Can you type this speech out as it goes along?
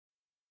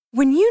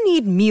When you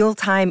need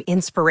mealtime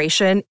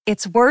inspiration,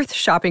 it's worth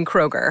shopping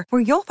Kroger,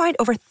 where you'll find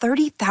over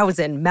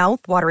 30,000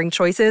 mouth-watering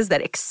choices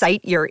that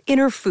excite your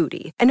inner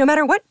foodie. And no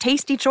matter what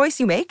tasty choice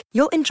you make,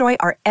 you'll enjoy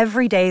our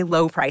everyday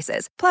low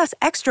prices, plus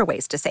extra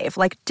ways to save,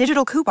 like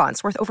digital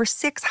coupons worth over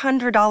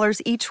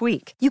 $600 each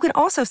week. You can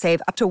also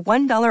save up to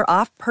 $1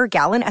 off per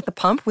gallon at the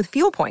pump with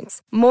fuel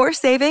points. More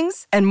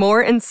savings and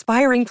more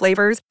inspiring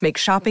flavors make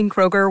shopping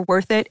Kroger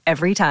worth it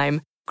every time.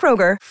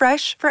 Kroger,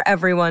 fresh for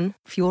everyone.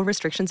 Fuel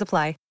restrictions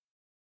apply.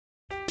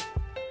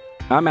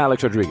 I'm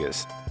Alex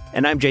Rodriguez.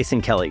 And I'm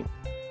Jason Kelly.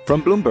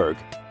 From Bloomberg,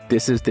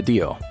 this is The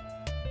Deal.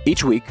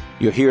 Each week,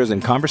 you'll hear us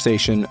in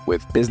conversation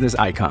with business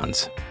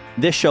icons.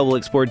 This show will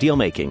explore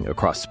deal-making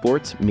across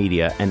sports,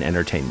 media, and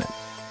entertainment.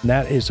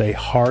 That is a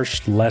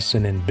harsh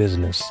lesson in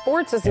business.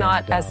 Sports is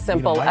not as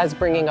simple as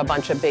bringing a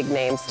bunch of big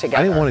names together.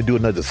 I didn't want to do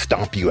another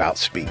stomp you out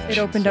speech. It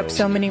opened up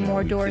so many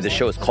more doors. The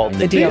show is called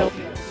The Deal.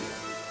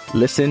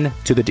 Listen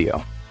to The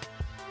Deal.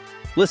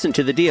 Listen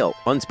to The Deal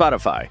on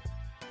Spotify.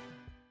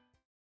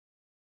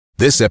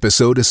 This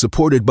episode is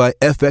supported by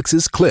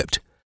FX's Clipped,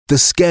 the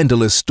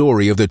scandalous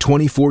story of the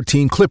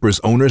 2014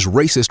 Clippers owner's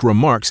racist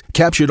remarks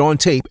captured on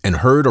tape and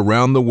heard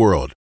around the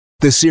world.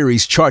 The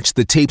series charts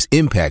the tape's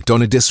impact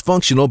on a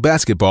dysfunctional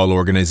basketball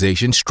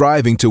organization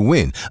striving to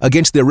win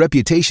against their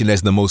reputation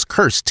as the most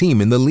cursed team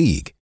in the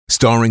league.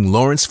 Starring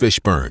Lawrence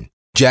Fishburne,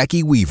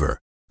 Jackie Weaver,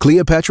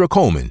 Cleopatra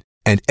Coleman,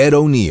 and Ed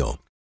O'Neill.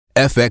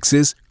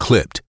 FX's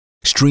Clipped,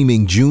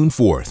 streaming June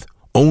 4th,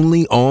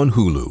 only on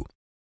Hulu.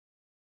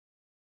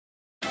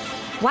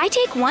 Why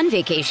take one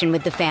vacation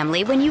with the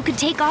family when you could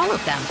take all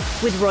of them?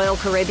 With Royal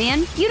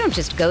Caribbean, you don't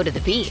just go to the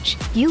beach.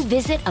 You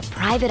visit a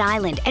private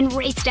island and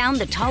race down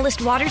the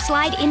tallest water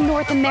slide in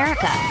North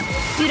America.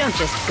 You don't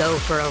just go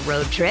for a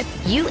road trip.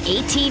 You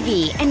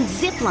ATV and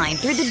zip line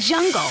through the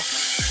jungle.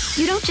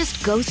 You don't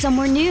just go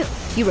somewhere new.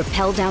 You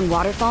rappel down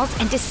waterfalls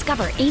and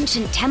discover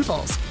ancient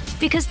temples.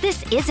 Because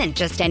this isn't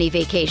just any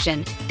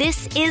vacation.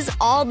 This is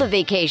all the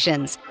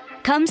vacations.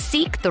 Come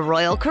seek the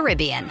Royal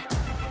Caribbean.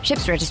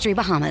 Ships Registry,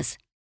 Bahamas.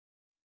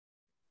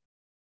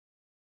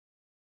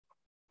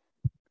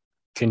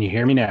 Can you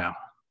hear me now?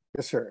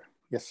 Yes, sir.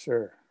 Yes,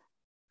 sir.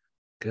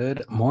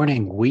 Good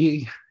morning.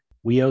 We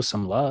owe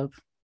some love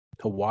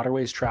to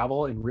Waterways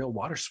Travel and Real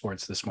Water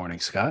Sports this morning,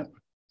 Scott.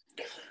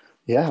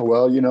 Yeah,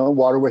 well,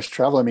 Waterways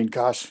Travel, I mean,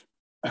 gosh,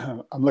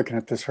 I'm looking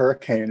at this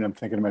hurricane and I'm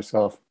thinking to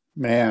myself,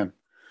 man,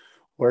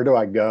 where do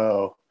I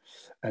go?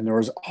 And there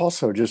was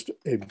also just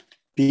a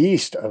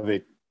beast of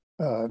a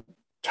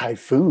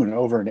typhoon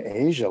over in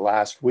Asia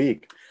last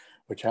week,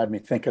 which had me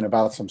thinking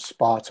about some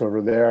spots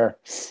over there,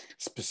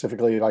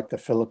 specifically like the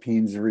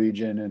Philippines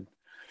region and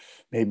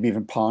maybe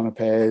even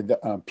Pohnpei, the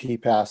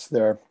PPAS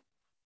there.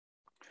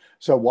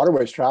 So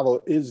Waterways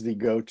Travel is the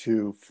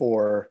go-to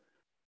for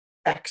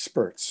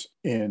experts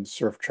in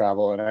surf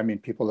travel. And I mean,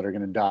 people that are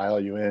going to dial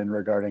you in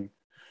regarding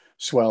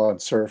swell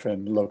and surf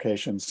and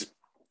locations.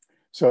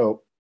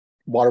 So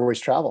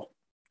Waterways Travel,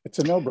 it's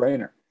a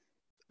no-brainer.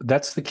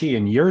 That's the key.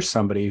 And you're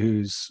somebody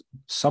who's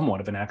somewhat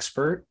of an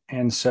expert.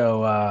 And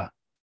so,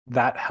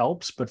 that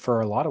helps. But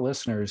for a lot of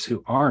listeners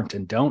who aren't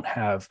and don't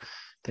have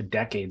the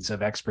decades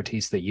of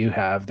expertise that you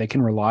have, they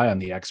can rely on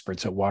the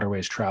experts at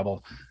Waterways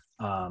Travel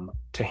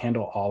to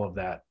handle all of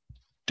that.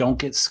 Don't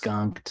get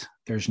skunked.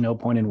 There's no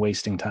point in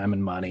wasting time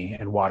and money.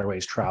 And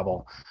Waterways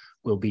Travel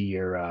will be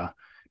your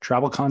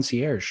travel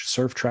concierge,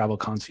 surf travel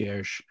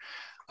concierge.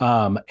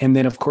 And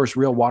then, of course,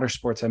 Real Water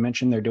Sports. I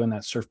mentioned they're doing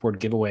that surfboard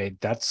giveaway.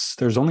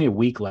 There's only a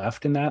week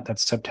left in that.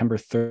 That's September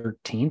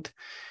 13th.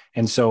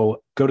 And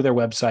so go to their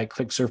website,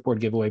 click surfboard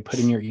giveaway, put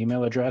in your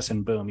email address,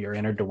 and boom, you're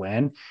entered to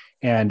win.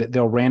 And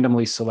they'll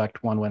randomly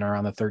select one winner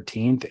on the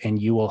 13th.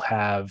 And you will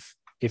have,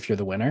 if you're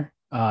the winner,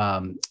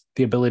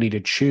 the ability to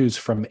choose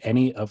from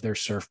any of their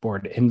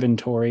surfboard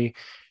inventory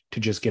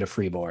to just get a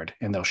free board,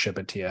 and they'll ship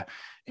it to you,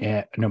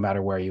 and no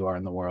matter where you are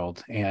in the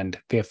world. And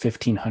they have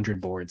 1,500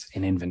 boards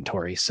in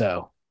inventory.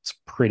 So it's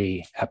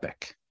pretty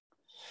epic.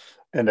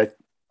 And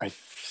I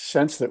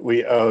sense that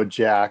we owe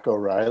Jack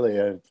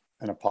O'Reilly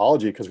an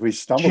apology because we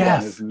stumbled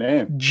on his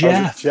name.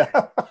 Jeff. Jeff.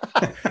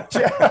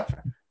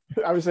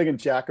 I was thinking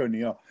Jack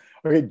O'Neill.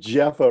 Okay,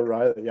 Jeff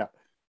O'Reilly. Yeah.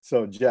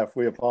 So Jeff,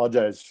 we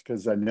apologize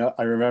because I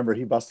remember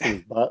he busted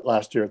his butt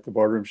last year at the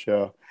Boardroom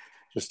Show,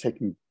 just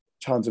taking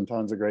tons and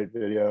tons of great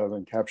videos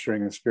and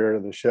capturing the spirit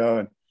of the show.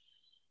 And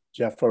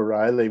Jeff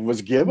O'Reilly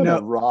was given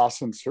a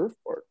Rawson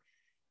surfboard.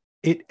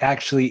 It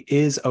actually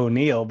is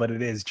O'Neill, but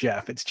it is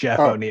Jeff. It's Jeff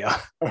O'Neill.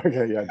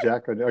 Okay, yeah,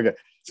 Jack O'Neill. Okay,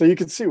 so you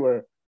can see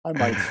where I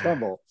might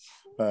stumble.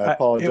 I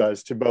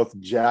apologize to both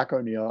Jack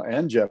O'Neill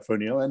and Jeff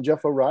O'Neill and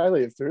Jeff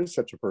O'Reilly, if there is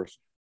such a person.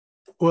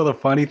 Well, the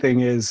funny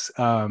thing is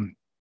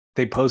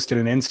they posted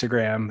an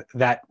Instagram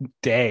that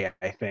day,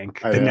 I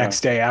think, the next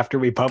day after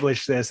we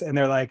published this. And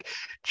they're like,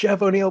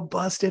 Jeff O'Neill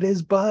busted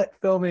his butt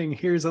filming.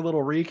 Here's a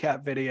little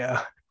recap video.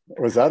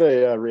 Was that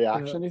a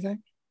reaction, you think?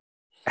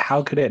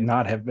 How could it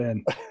not have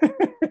been?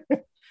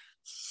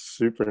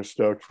 Super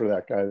stoked for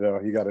that guy, though.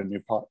 He got a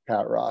new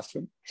Pat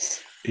Rawson.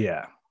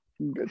 Yeah.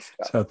 Good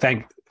stuff. So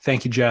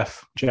thank you,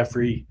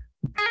 Jeffrey.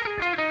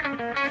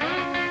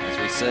 As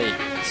we see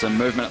some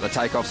movement at the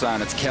takeoff zone.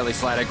 It's Kelly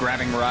Slater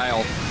grabbing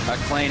rail. A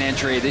clean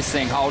entry. This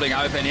thing holding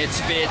open. It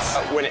spits.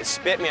 When it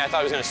spit me, I thought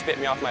it was going to spit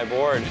me off my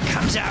board.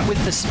 Comes out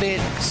with the spit.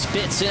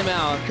 Spits him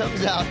out.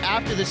 Comes out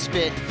after the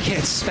spit.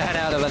 Gets spat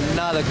out of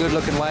another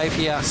good-looking wave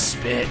here.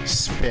 Spit.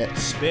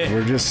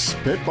 We're just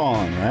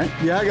spitballing, right?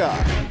 Yeah,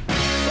 God.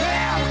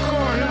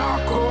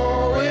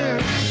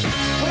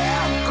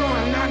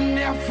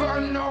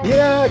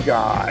 Yeah,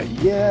 guy.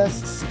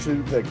 Yes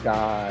to the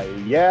guy.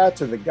 Yeah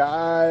to the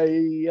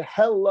guy.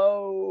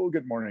 Hello.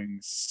 Good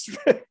morning.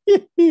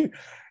 It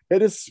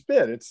is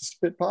Spit. It's a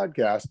Spit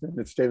podcast, and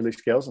it's David Lee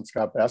Scales and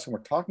Scott Bass, and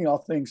we're talking all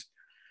things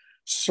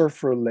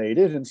surf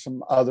related and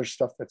some other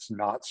stuff that's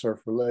not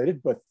surf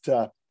related. But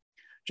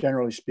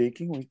generally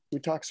speaking, we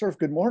talk surf.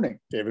 Good morning,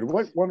 David.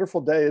 What wonderful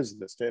day is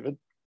this, David?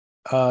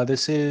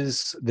 This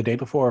is the day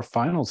before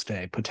finals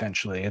day,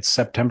 potentially. It's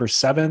September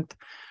 7th.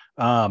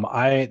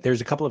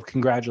 There's a couple of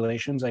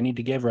congratulations I need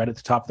to give right at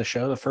the top of the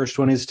show. The first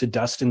one is to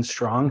Dustin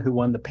Strong, who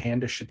won the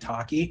Panda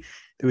Shiitake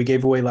that we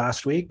gave away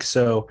last week.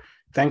 So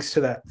thanks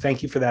to that.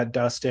 Thank you for that,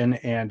 Dustin,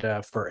 and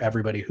for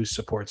everybody who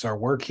supports our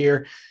work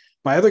here.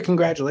 My other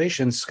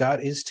congratulations,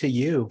 Scott, is to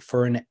you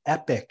for an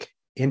epic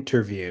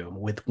interview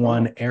with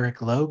one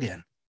Eric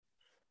Logan.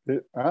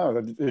 Did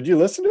you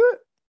listen to it?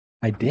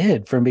 I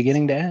did, from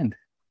beginning to end.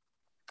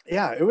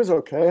 Yeah, it was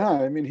okay.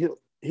 Huh? I mean,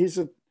 he's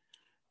an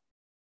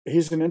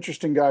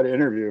interesting guy to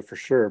interview for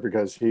sure,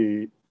 because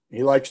he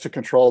likes to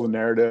control the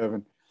narrative,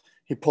 and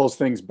he pulls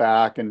things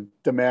back and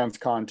demands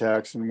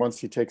context. And once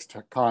he takes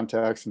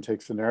context and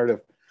takes the narrative,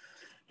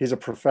 he's a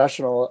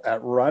professional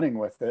at running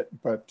with it.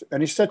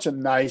 And he's such a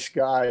nice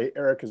guy.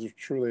 Eric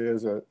truly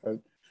is a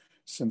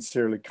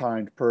sincerely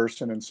kind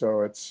person. And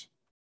so it's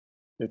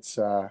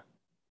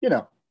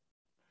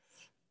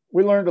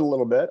we learned a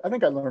little bit. I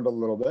think I learned a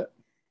little bit.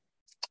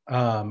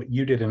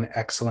 You did an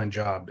excellent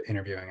job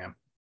interviewing him.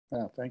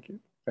 Oh, thank you.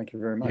 Thank you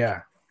very much.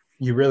 Yeah,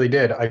 you really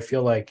did. I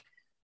feel like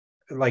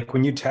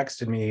when you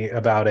texted me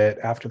about it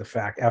after the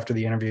fact, after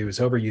the interview was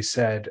over, you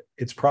said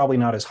it's probably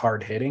not as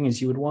hard hitting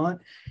as you would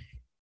want.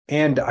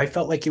 And I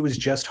felt like it was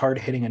just hard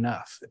hitting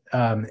enough,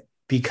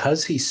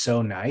 because he's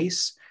so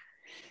nice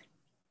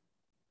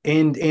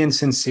and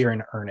sincere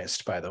and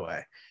earnest, by the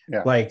way.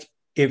 Yeah. Like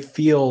it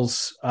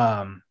feels,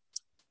 I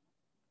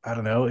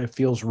don't know, it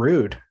feels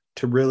rude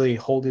to really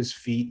hold his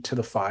feet to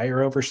the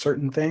fire over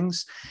certain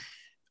things.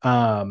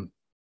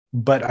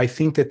 But I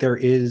think that there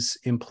is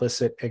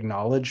implicit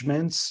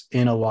acknowledgments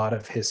in a lot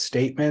of his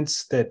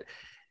statements that,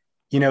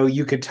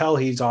 you could tell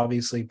he's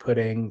obviously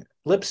putting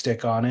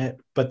lipstick on it,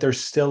 but there's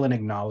still an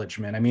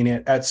acknowledgement. I mean,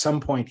 at some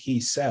point he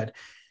said,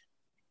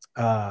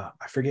 I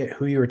forget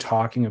who you were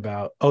talking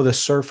about. Oh, the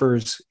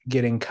surfers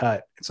getting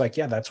cut. It's like,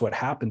 yeah, that's what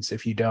happens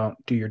if you don't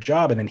do your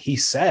job. And then he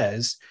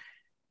says,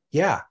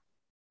 yeah,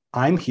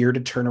 I'm here to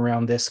turn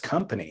around this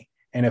company.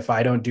 And if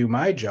I don't do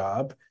my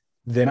job,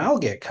 then I'll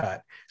get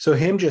cut. So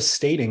him just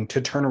stating to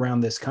turn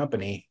around this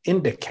company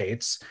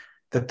indicates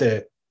that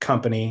the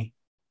company,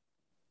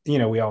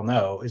 we all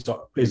know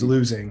is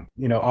losing,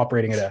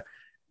 operating at a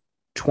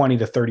 $20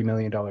 to $30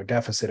 million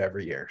deficit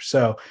every year.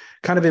 So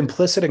kind of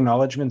implicit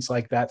acknowledgments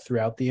like that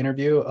throughout the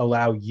interview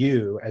allow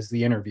you as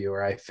the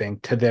interviewer, I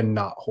think, to then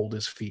not hold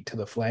his feet to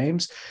the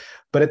flames.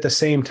 But at the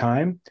same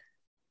time,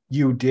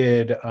 you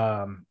did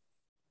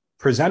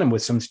present him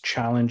with some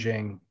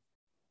challenging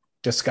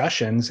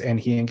discussions, and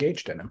he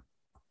engaged in them.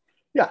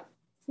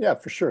 Yeah,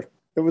 for sure.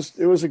 It was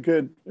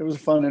a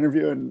fun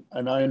interview,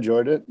 and I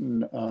enjoyed it.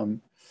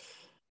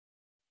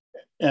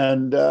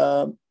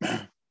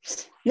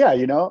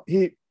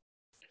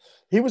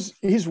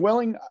 He's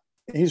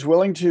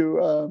willing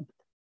to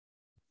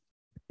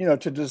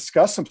to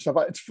discuss some stuff.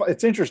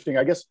 It's interesting.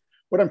 I guess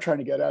what I'm trying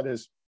to get at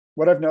is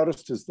what I've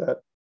noticed is that,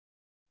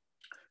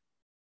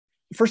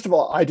 first of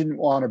all, I didn't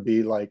want to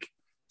be like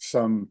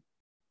some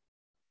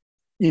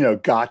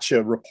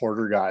gotcha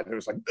reporter guy that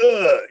was like,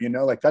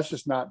 like that's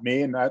just not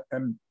me, and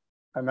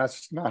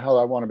that's not how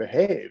I want to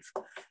behave,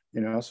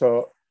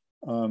 So,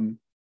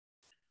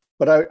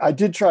 but I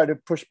did try to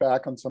push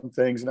back on some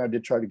things, and I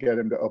did try to get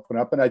him to open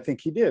up, and I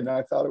think he did, and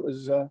I thought it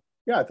was, I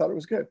thought it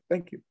was good.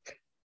 Thank you.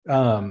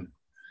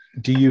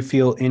 Do you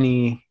feel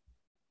any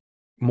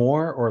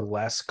more or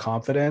less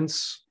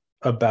confidence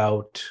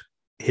about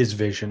his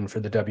vision for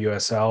the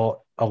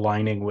WSL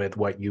aligning with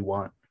what you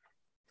want?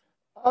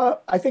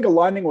 I think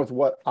aligning with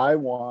what I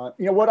want,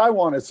 what I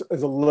want is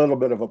a little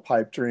bit of a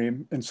pipe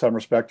dream in some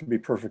respect, to be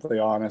perfectly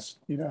honest.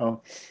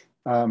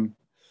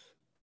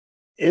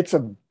 It's a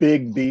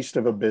big beast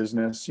of a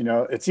business.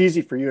 It's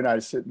easy for you and I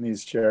to sit in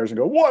these chairs and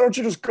go, why don't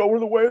you just go where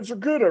the waves are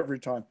good every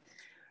time?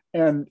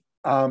 And,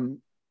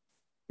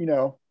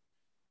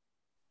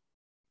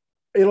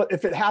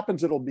 if it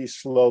happens, it'll be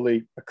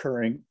slowly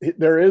occurring.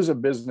 There is a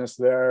business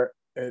there,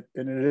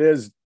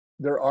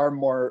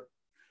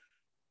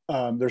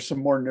 there's some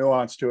more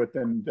nuance to it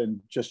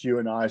than just you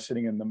and I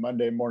sitting in the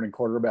Monday morning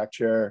quarterback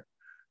chair.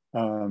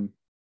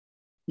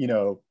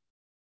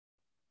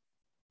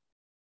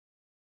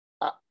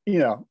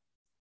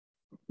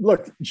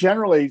 Look,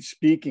 generally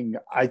speaking,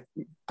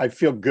 I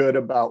feel good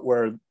about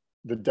where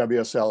the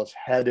WSL is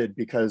headed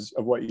because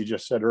of what you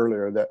just said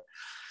earlier, that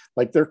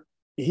like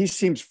he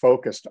seems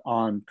focused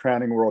on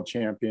crowning world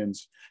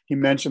champions. He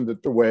mentioned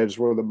that the waves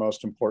were the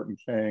most important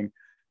thing.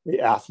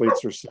 The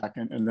athletes are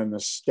second, and then the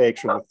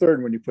stakes are the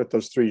third. When you put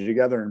those three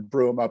together and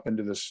brew them up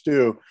into the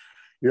stew,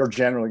 you're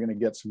generally going to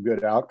get some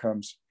good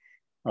outcomes.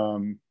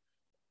 You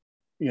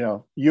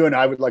know, you and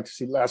I would like to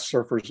see less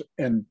surfers,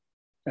 and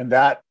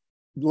that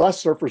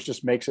less surfers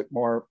just makes it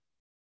more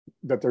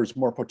that there's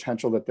more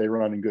potential that they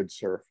run in good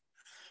surf.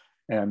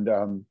 And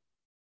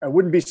I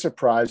wouldn't be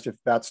surprised if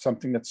that's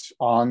something that's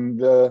on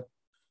the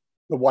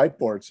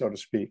whiteboard, so to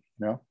speak,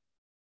 you know?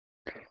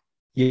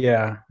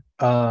 Yeah.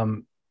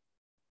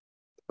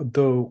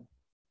 Though,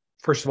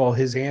 first of all,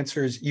 his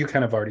answers, you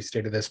kind of already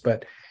stated this,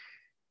 but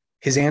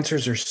his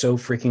answers are so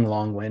freaking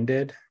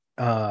long-winded.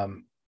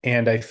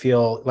 And I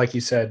feel, like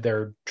you said,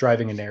 they're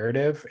driving a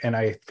narrative, and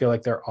I feel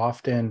like they're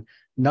often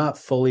not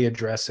fully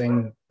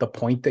addressing the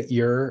point that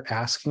you're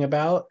asking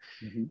about.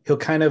 Mm-hmm. He'll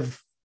kind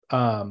of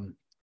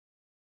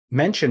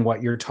mention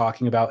what you're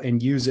talking about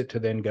and use it to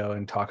then go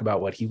and talk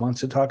about what he wants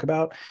to talk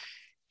about.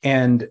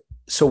 And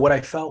so what I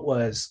felt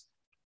was,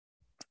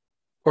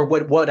 or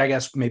what I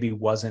guess maybe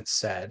wasn't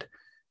said,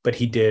 but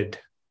he did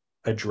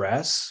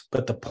address,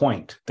 but the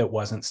point that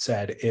wasn't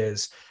said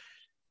is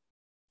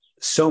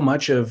so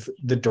much of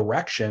the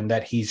direction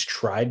that he's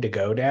tried to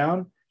go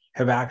down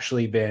have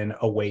actually been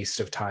a waste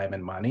of time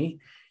and money.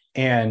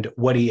 And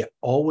what he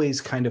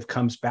always kind of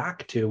comes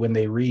back to when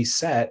they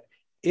reset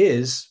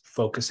is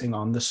focusing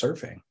on the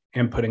surfing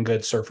and putting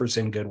good surfers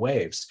in good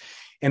waves.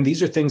 And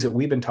these are things that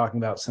we've been talking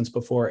about since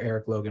before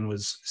Eric Logan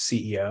was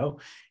CEO,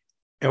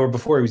 or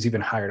before he was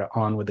even hired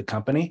on with the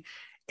company.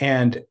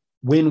 And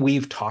when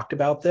we've talked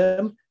about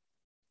them,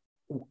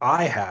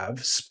 I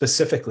have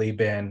specifically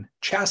been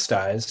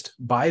chastised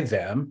by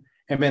them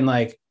and been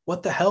like,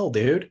 what the hell,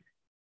 dude?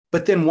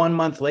 But then 1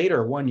 month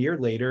later, 1 year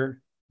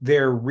later,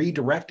 they're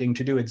redirecting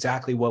to do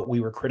exactly what we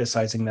were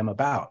criticizing them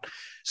about.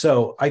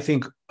 So I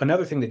think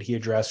another thing that he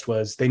addressed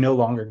was they no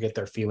longer get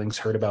their feelings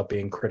hurt about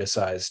being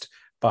criticized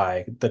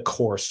by the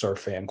core surf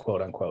fan,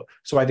 quote unquote.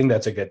 So I think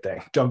that's a good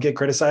thing. Don't get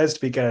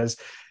criticized, because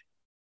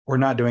we're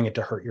not doing it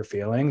to hurt your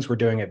feelings. We're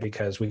doing it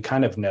because we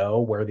kind of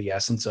know where the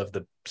essence of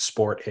the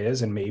sport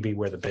is, and maybe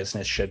where the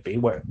business should be,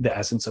 where the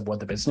essence of what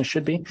the business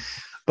should be.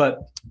 But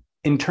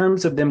in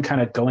terms of them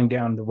kind of going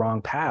down the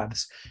wrong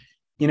paths,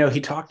 you know,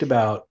 he talked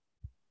about,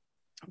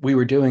 we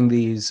were doing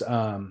these,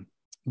 the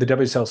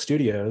WSL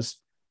Studios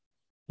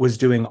was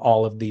doing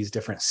all of these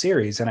different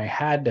series, and I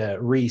had to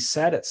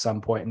reset at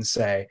some point and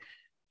say,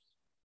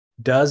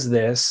 does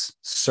this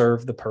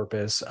serve the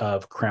purpose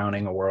of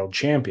crowning a world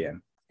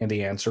champion? And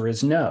the answer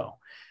is no.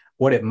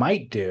 What it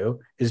might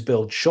do is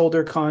build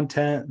shoulder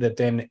content that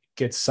then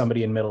gets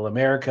somebody in Middle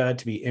America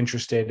to be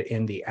interested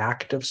in the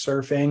act of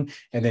surfing,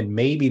 and then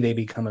maybe they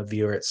become a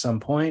viewer at some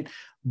point.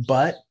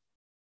 But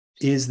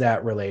is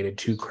that related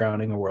to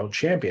crowning a world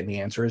champion? The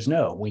answer is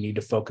no. We need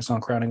to focus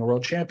on crowning a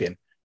world champion.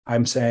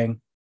 I'm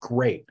saying,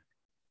 great.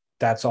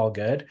 That's all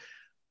good.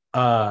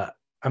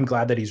 I'm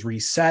glad that he's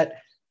reset.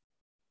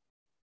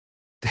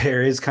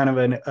 There is kind of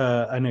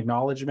an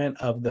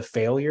acknowledgement of the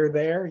failure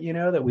there, you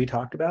know, that we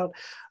talked about.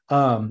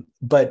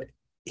 But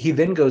he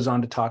then goes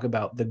on to talk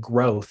about the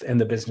growth,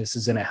 and the business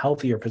is in a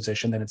healthier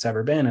position than it's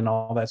ever been, and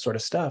all that sort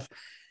of stuff.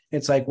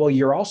 It's like, well,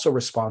 you're also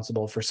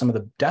responsible for some of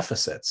the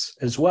deficits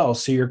as well.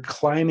 So you're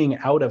climbing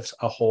out of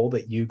a hole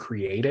that you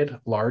created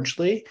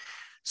largely.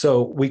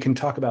 So we can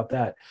talk about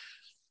that.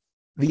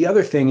 The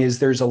other thing is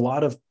there's a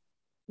lot of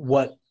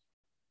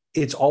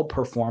it's all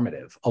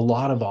performative. A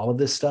lot of all of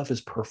this stuff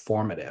is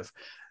performative.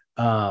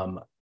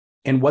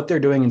 And what they're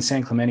doing in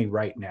San Clemente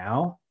right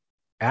now,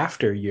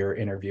 after your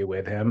interview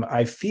with him,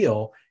 I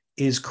feel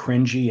is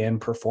cringy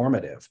and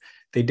performative.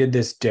 They did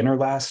this dinner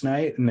last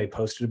night and they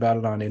posted about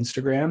it on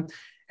Instagram,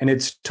 and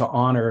it's to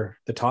honor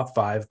the top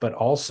 5, but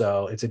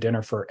also it's a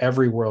dinner for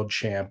every world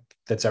champ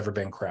that's ever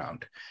been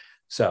crowned.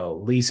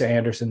 So Lisa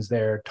Anderson's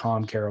there,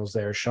 Tom Carroll's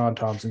there, Sean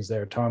Thompson's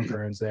there, Tom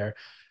Curran's there.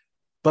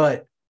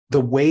 But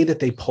the way that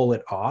they pull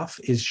it off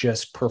is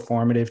just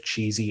performative,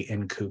 cheesy,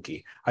 and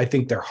kooky. I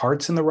think their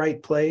heart's in the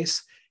right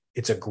place.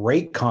 It's a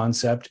great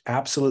concept.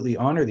 Absolutely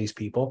honor these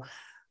people.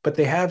 But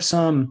they have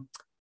some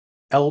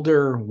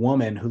elder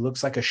woman who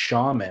looks like a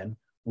shaman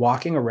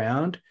walking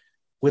around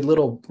with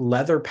little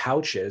leather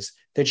pouches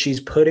that she's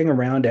putting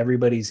around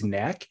everybody's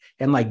neck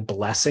and like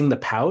blessing the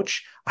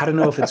pouch. I don't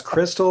know if it's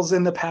crystals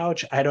in the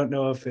pouch. I don't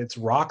know if it's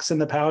rocks in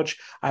the pouch.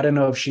 I don't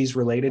know if she's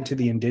related to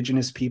the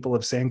indigenous people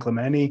of San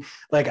Clemente.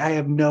 Like, I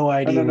have no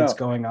idea what's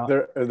going on.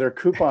 They're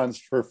coupons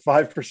for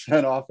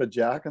 5% off a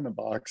Jack in the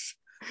Box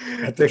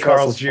at the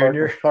Carl's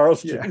Jr.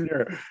 Carl's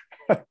Jr.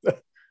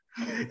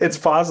 It's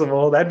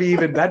possible.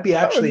 That'd be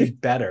actually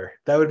better.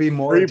 That would be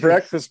more free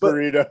breakfast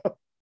burrito.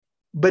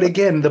 But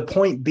again, the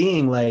point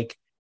being, like,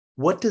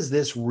 what does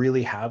this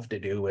really have to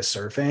do with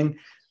surfing?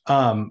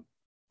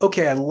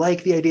 Okay, I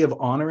like the idea of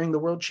honoring the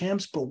world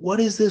champs, but what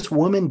is this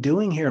woman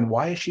doing here? And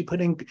why is she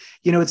putting,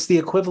 it's the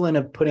equivalent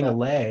of putting a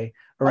lei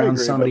around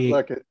somebody.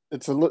 Look,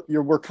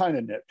 we're kind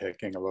of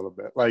nitpicking a little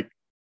bit. Like,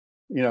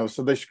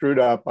 So they screwed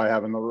up by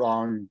having the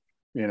wrong,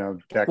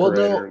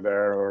 decorator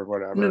there or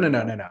whatever.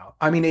 No.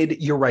 I mean,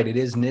 you're right. It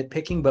is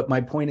nitpicking, but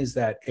my point is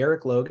that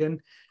Eric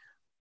Logan,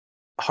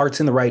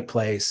 heart's in the right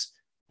place,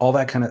 all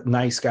that kind of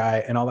nice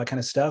guy and all that kind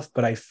of stuff.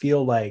 But I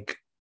feel like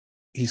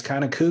he's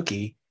kind of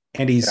kooky,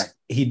 and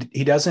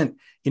he doesn't,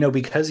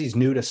 because he's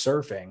new to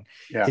surfing,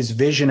 his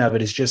vision of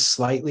it is just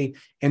slightly.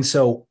 And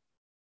so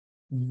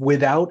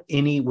without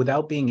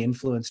being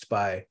influenced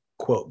by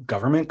quote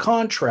government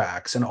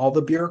contracts and all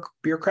the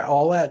bureaucrat,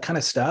 all that kind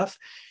of stuff,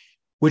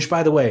 which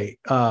by the way,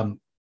 are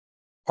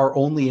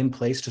only in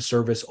place to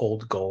service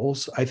old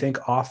goals. I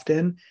think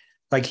often,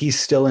 like, he's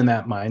still in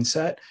that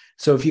mindset.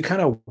 So if you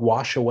kind of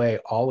wash away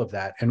all of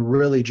that and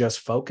really just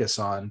focus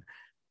on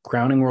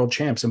crowning world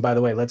champs, and by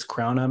the way, let's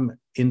crown them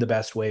in the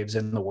best waves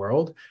in the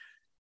world,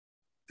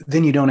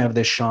 then you don't have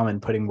this shaman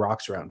putting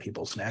rocks around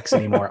people's necks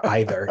anymore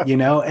either,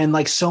 and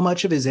like so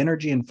much of his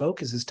energy and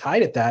focus is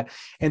tied at that.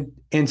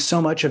 And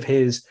so much of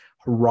his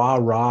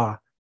rah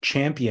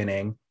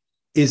championing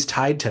is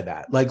tied to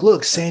that. Like,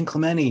 look, San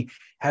Clemente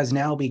has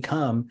now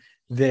become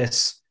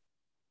this,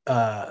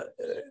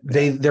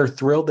 they're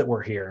thrilled that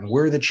we're here and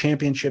we're the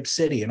championship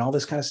city and all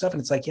this kind of stuff.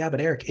 And it's like, yeah,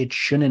 but Eric, it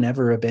shouldn't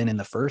ever have been in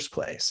the first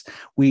place.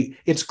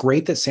 It's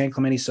great that San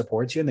Clemente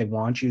supports you and they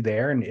want you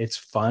there and it's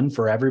fun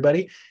for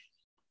everybody.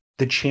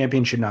 The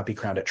champion should not be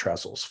crowned at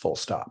Trestles, full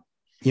stop.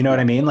 You know what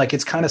I mean? Like,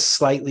 it's kind of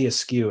slightly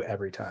askew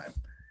every time.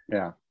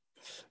 Yeah.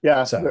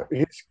 Yeah. So,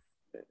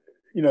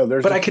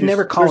 there's, but I could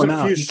never call him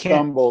out.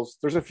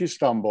 There's a few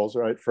stumbles,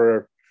 right?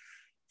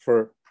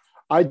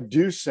 I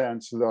do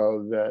sense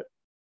though that,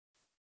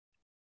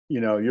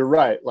 you're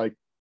right. Like,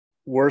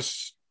 were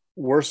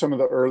some of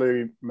the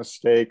early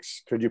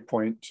mistakes, could you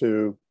point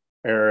to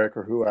Eric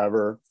or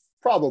whoever?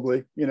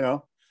 Probably,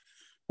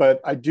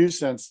 but I do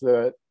sense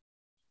that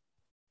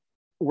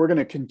we're going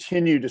to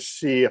continue to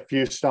see a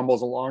few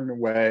stumbles along the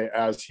way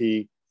as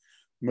he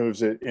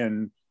moves it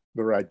in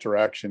the right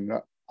direction.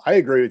 I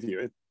agree with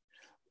you.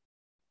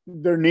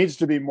 There needs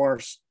to be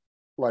more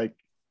like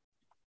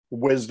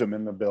wisdom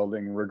in the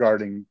building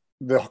regarding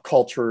the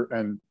culture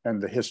and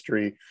the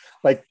history.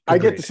 Like, agreed. I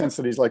get the sense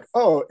that he's like,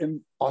 oh,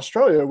 in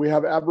Australia, we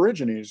have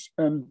Aborigines,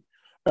 and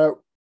at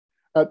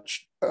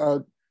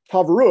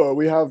Havarua,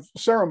 we have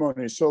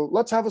ceremonies. So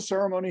let's have a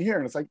ceremony here.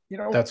 And it's like,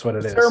 that's what it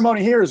is. The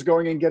ceremony here is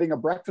going and getting a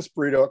breakfast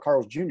burrito at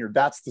Carl's Jr.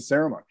 That's the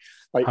ceremony.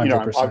 Like,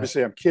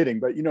 100%. I'm kidding,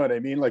 but you know what I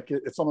mean? Like,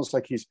 it's almost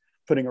like he's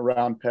putting a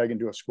round peg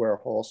into a square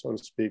hole, so to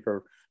speak,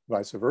 or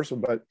vice versa.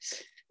 But,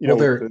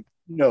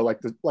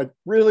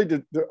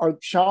 our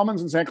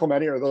shamans in San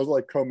Clemente, are those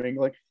like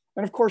commingling?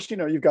 And of course,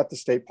 you've got the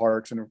state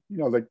parks and,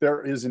 like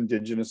there is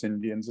indigenous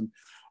Indians and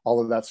all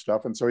of that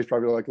stuff. And so he's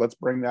probably like, let's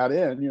bring that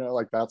in,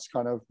 like that's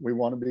kind of, we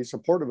want to be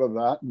supportive of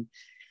that.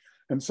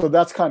 And so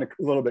that's kind of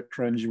a little bit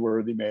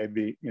cringeworthy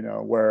maybe,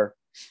 where,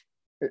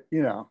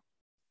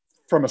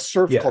 from a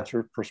surf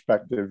culture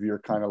perspective, you're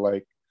kind of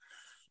like,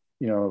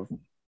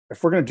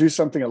 if we're going to do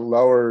something that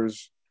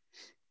lowers,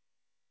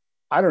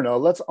 I don't know,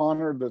 let's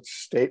honor the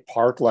state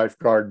park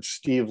lifeguard,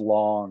 Steve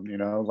Long,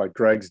 like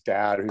Greg's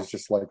dad, who's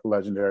just like a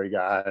legendary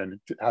guy and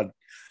had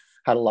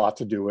a lot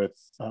to do with,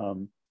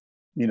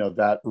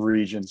 that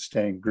region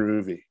staying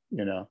groovy,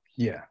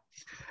 Yeah.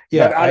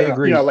 I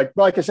agree.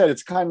 Like I said,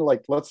 it's kind of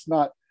like, let's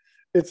not,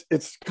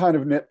 it's kind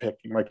of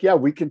nitpicking. Like, yeah,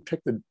 we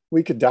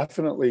could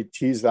definitely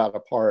tease that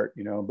apart,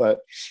 but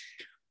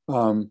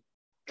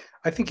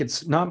I think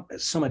it's not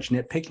so much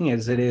nitpicking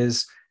as it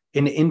is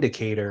an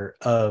indicator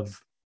of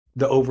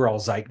the overall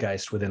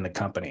zeitgeist within the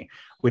company,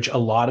 which a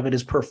lot of it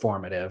is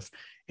performative.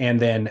 And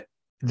then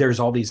there's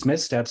all these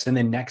missteps. And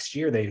then next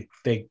year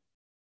they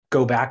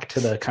go back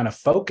to the kind of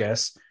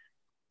focus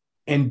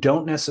and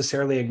don't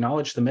necessarily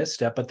acknowledge the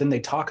misstep, but then they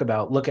talk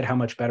about, look at how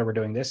much better we're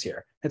doing this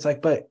year. It's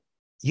like, but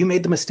you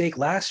made the mistake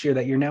last year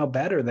that you're now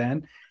better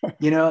than,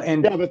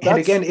 and, and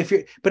again,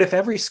 if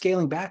every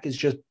scaling back is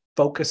just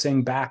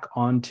focusing back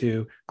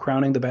onto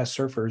crowning the best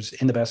surfers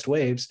in the best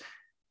waves,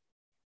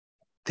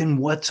 then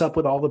what's up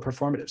with all the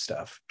performative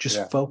stuff?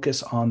 Just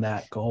focus on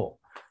that goal,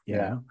 you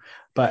know?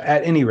 But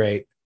at any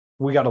rate,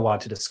 we got a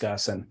lot to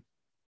discuss and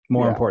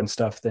more important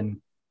stuff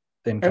than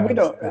and we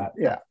don't, that.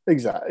 Yeah,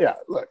 exactly. Yeah.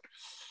 Look,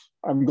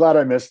 I'm glad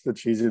I missed the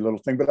cheesy little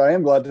thing, but I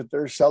am glad that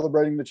they're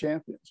celebrating the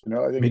champions.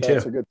 I think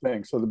that's a good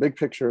thing. So the big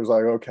picture is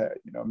like, okay,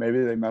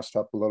 maybe they messed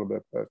up a little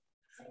bit, but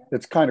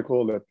it's kind of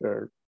cool that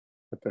they're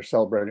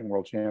celebrating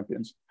world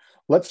champions.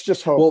 Let's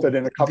just hope that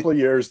in a couple of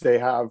years they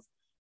have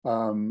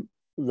the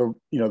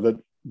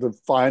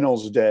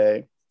finals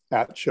day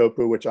at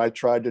Chopu, which I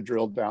tried to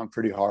drill down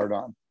pretty hard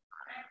on.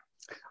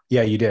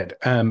 Yeah, you did.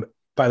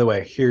 By the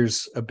way,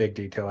 here's a big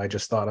detail I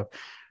just thought of.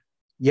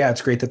 Yeah,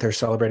 it's great that they're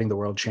celebrating the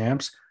world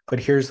champs, but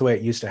here's the way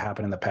it used to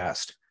happen in the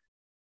past.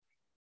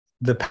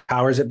 The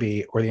powers that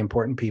be or the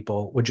important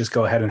people would just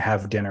go ahead and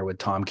have dinner with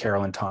Tom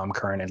Carroll and Tom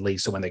Curran and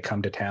Lisa when they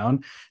come to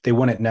town. They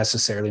wouldn't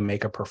necessarily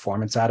make a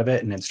performance out of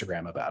it and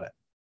Instagram about it.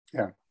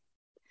 Yeah.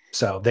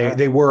 So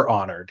they were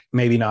honored,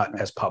 maybe not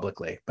as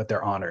publicly, but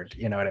they're honored.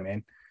 You know what I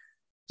mean?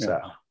 Yeah.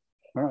 So,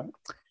 all right.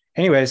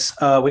 Anyways,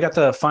 we got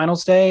the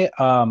finals day.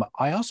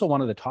 I also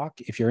wanted to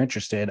talk, if you're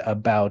interested,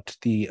 about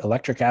the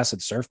electric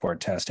acid surfboard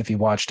test. If you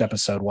watched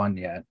episode 1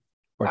 yet,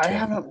 or 2. I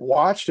haven't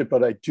watched it,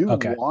 but I do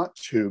want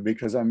to,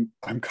 because I'm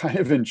kind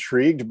of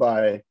intrigued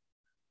by.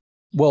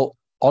 Well,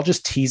 I'll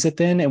just tease it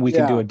then, and we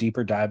can do a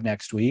deeper dive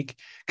next week,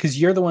 because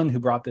you're the one who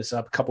brought this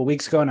up a couple of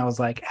weeks ago, and I was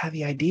like,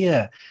 the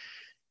idea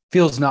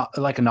feels not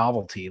like a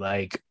novelty.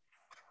 Like,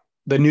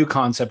 the new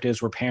concept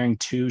is we're pairing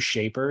two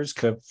shapers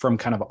from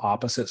kind of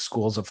opposite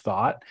schools of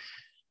thought.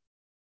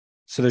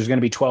 So there's going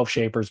to be 12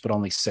 shapers, but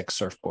only 6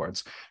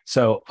 surfboards.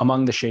 So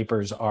among the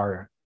shapers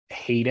are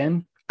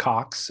Hayden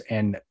Cox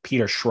and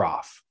Peter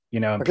Schroff.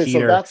 And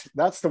Peter. So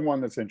that's the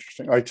one that's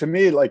interesting. Like, to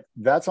me, like,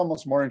 that's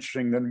almost more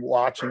interesting than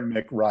watching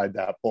Mick ride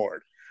that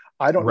board.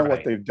 I don't know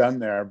what they've done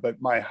there,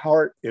 but my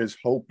heart is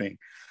hoping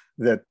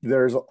that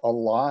there's a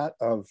lot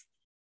of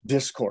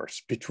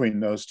discourse between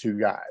those two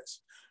guys.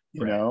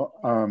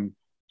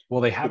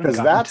 Well, they haven't,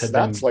 because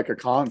that's like a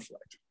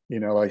conflict,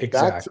 like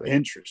That's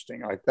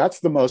interesting. Like, that's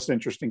the most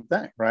interesting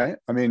thing, right?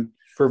 I mean,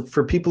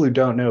 for people who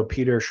don't know,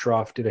 Peter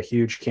Schroff did a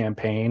huge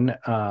campaign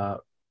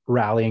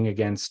rallying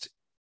against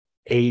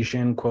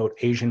Asian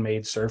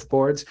made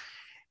surfboards,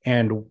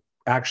 and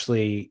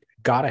actually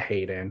got a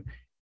Hayden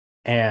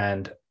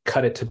and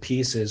cut it to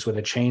pieces with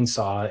a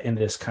chainsaw in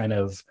this kind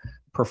of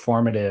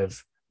performative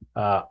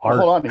art.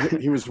 Hold on,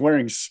 he was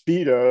wearing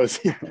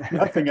Speedos,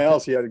 nothing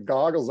else. He had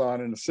goggles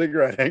on and a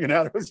cigarette hanging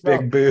out of his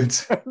mouth. Big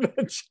boots. And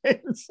a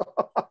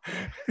chainsaw.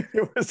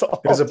 It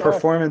was a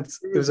performance.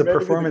 It was a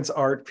performance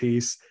art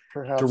piece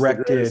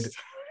directed.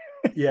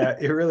 Yeah,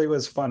 it really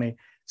was funny.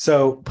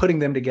 So putting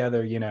them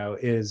together,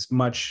 is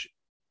much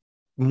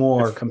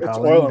more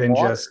compelling than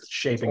just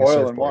shaping a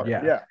surfboard.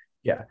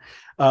 Yeah.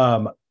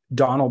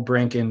 Donald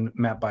Brink and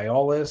Matt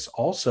Biolis,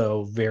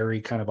 also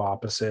very kind of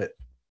opposite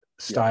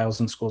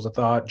styles and schools of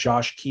thought.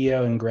 Josh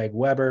Keogh and Greg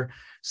Weber.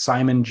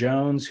 Simon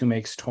Jones, who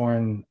makes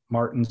Torrin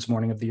Martin's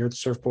Morning of the Earth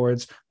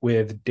surfboards,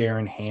 with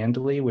Darren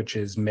Handley, which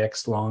is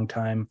Mick's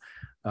longtime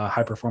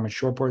high performance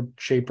shortboard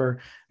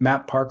shaper.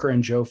 Matt Parker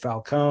and Joe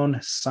Falcone.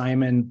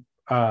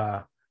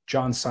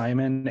 John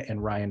Simon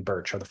and Ryan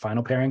Birch are the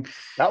final pairing.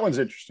 That one's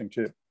interesting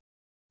too.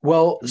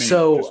 Well,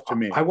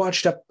 I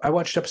watched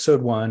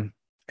episode 1,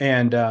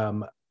 and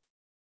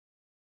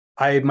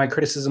my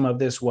criticism of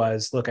this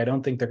was, look, I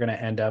don't think they're going to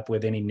end up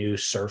with any new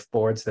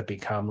surfboards that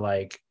become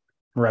like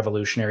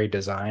revolutionary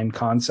design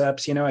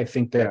concepts. I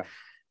think that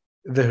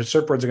the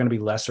surfboards are going to be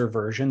lesser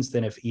versions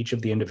than if each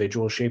of the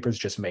individual shapers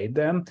just made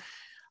them.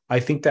 I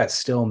think that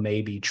still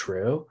may be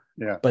true.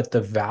 Yeah. But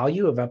the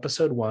value of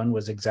episode 1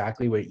 was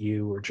exactly what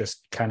you were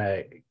just kind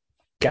of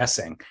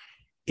guessing.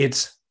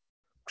 It's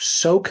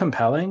so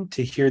compelling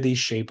to hear these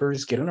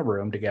shapers get in a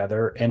room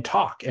together and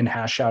talk and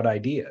hash out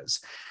ideas.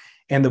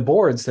 And the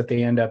boards that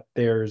they end up,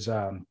 there's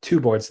 2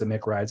 boards that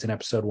Mick rides in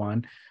episode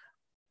 1,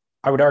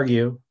 I would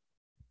argue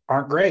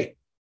aren't great,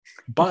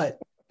 but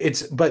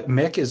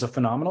Mick is a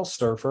phenomenal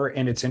surfer,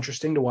 and it's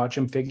interesting to watch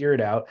him figure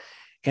it out.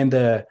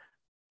 And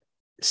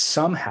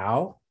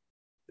somehow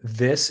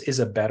this is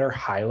a better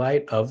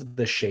highlight of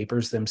the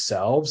shapers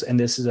themselves. And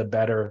this is a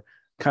better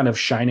kind of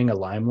shining a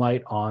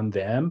limelight on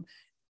them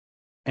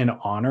and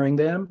honoring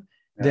them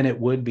than it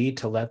would be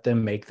to let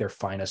them make their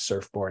finest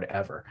surfboard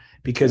ever.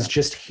 Because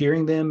just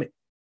hearing them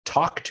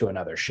talk to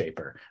another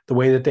shaper, the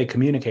way that they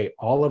communicate,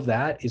 all of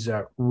that is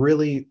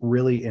really,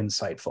 really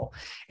insightful.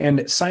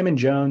 And Simon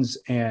Jones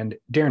and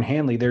Darren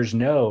Handley, there's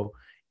no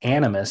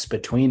animus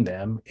between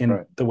them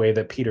in the way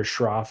that Peter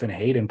Schroff and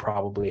Hayden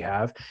probably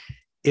have.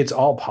 It's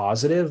all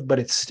positive, but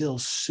it's still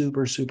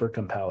super, super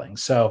compelling.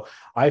 So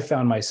I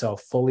found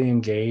myself fully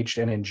engaged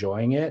and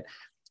enjoying it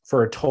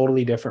for a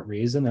totally different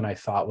reason than I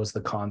thought was the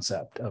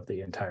concept of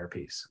the entire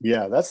piece.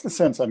 Yeah, that's the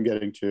sense I'm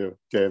getting to,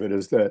 David,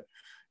 is that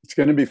it's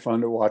going to be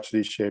fun to watch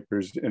these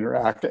shapers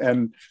interact.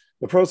 And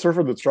the pro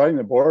surfer that's riding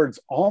the boards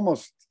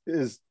almost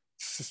is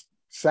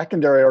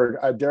secondary,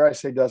 or dare I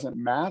say, doesn't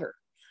matter.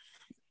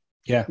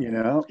 Yeah.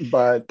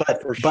 But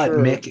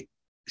Mick,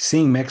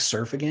 seeing Mick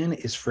surf again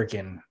is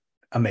freaking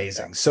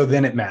amazing. Yeah. So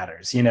then it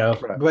matters,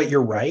 but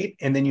you're right.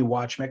 And then you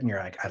watch Mick and you're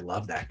like, I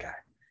love that guy.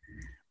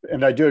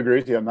 And I do agree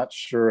with you. I'm not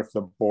sure if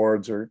the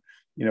boards are,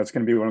 it's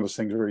going to be one of those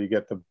things where you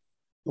get the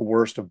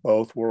worst of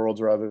both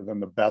worlds rather than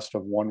the best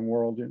of one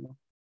world,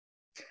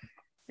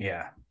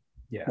 Yeah.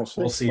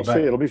 We'll see.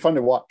 It'll be fun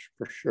to watch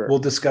for sure. We'll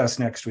discuss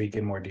next week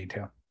in more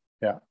detail.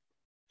 Yeah.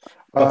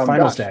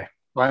 Finals day.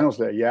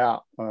 Yeah.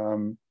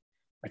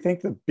 I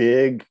think the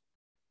big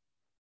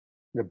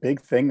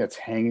thing that's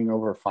hanging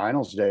over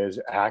finals day is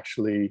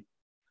actually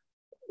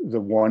the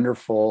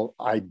wonderful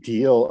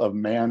ideal of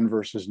man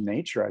versus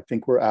nature. I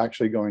think we're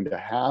actually going to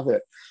have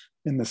it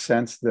in the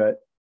sense that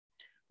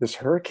this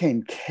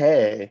Hurricane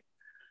K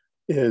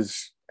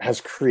has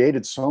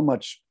created so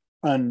much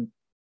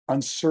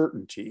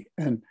uncertainty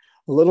and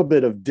a little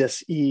bit of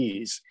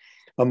dis-ease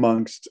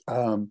amongst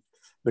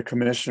the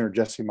commissioner,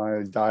 Jesse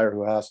Miley Dyer,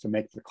 who has to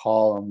make the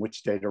call on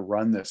which day to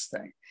run this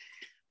thing.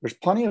 There's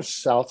plenty of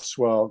south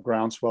swell,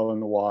 ground swell in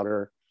the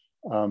water.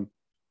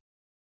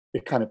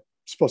 It kind of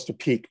supposed to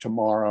peak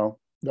tomorrow.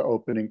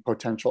 the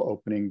potential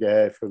opening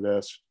day for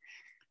this.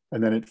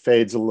 And then it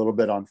fades a little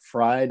bit on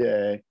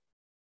Friday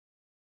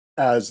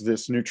as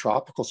this new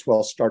tropical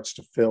swell starts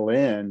to fill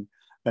in.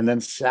 And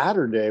then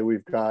Saturday,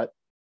 we've got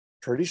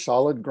pretty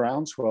solid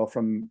groundswell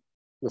from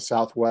the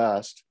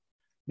southwest,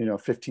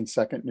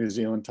 15-second New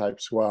Zealand type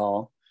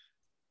swell,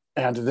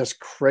 and this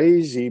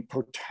crazy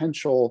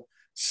potential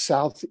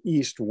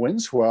southeast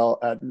wind swell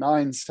at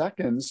 9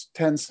 seconds,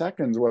 10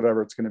 seconds,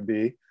 whatever it's going to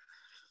be,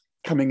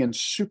 coming in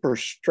super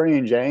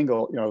strange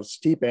angle,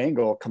 steep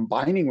angle,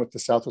 combining with the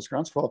southwest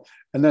groundswell.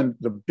 And then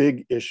the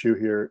big issue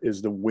here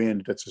is the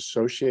wind that's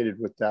associated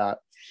with that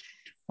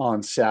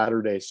on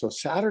Saturday. So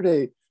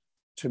Saturday,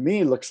 to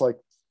me, looks like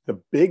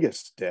the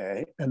biggest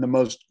day and the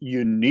most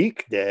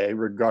unique day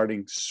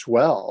regarding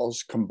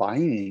swells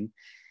combining.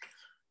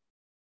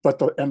 But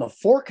the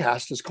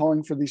forecast is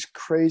calling for these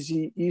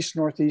crazy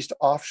east-northeast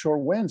offshore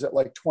winds at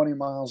like 20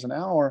 miles an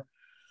hour.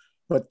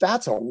 But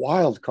that's a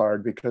wild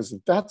card because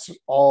that's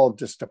all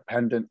just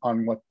dependent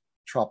on what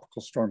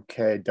Tropical Storm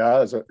K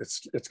does.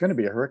 It's going to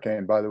be a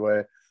hurricane, by the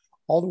way,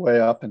 all the way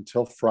up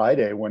until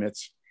Friday, when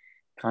it's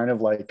kind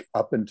of like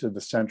up into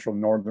the central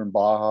northern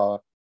Baja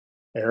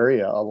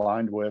area,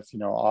 aligned with,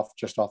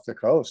 just off the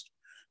coast.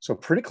 So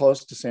pretty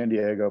close to San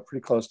Diego,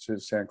 pretty close to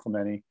San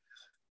Clemente.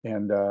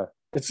 And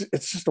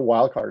it's just a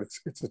wild card.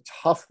 It's a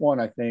tough one,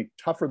 I think,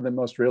 tougher than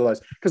most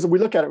realize, because we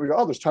look at it, we go,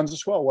 oh, there's tons of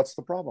swell. What's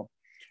the problem?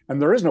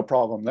 And there is no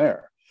problem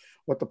there.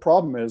 What the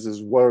problem is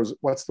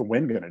what's the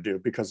wind going to do?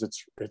 Because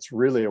it's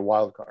really a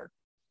wild card.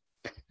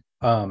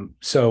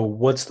 So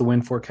what's the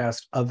wind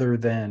forecast other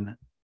than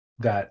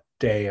that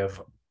day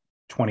of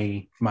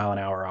 20 mile an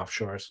hour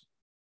offshores?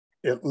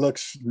 It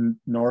looks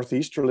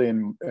northeasterly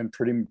and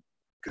pretty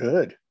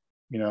good,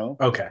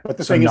 Okay. But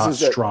the so thing not is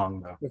that,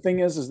 strong though. The thing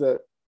is that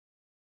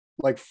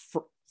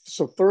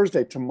so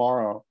Thursday,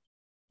 tomorrow,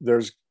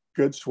 there's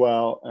good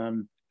swell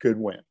and good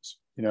winds,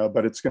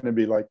 but it's going to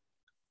be like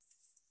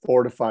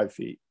 4 to 5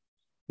 feet,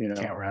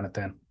 Can't run it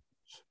then.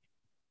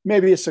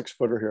 Maybe a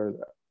 6-footer here or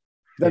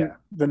there. Then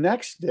the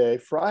next day,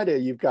 Friday,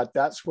 you've got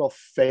that swell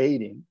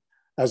fading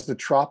as the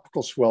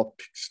tropical swell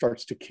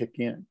starts to kick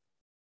in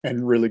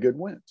and really good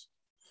winds.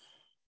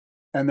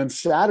 And then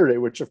Saturday,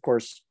 which of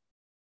course,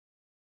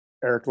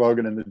 Eric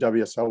Logan and the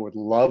WSL would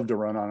love to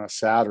run on a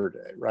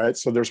Saturday, right?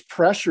 So there's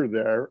pressure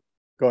there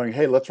going,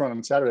 hey, let's run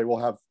on Saturday. We'll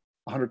have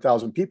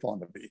 100,000 people on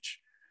the beach.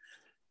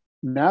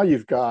 Now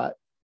you've got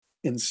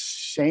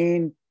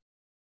insane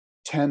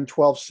 10,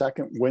 12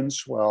 second wind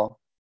swell,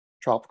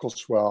 tropical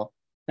swell,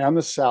 and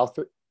the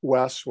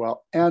southwest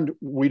swell. And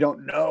we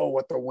don't know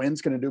what the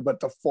wind's going to do, but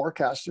the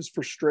forecast is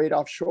for straight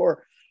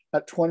offshore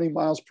at 20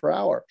 miles per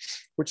hour,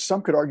 which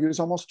some could argue is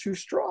almost too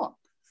strong.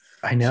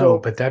 I know,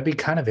 but that'd be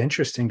kind of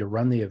interesting to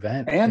run the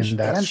event and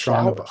that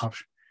strong of an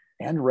option.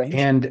 And rain.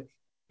 And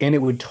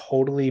it would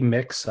totally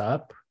mix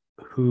up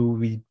who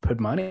we put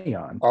money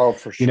on. Oh,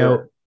 for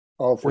sure.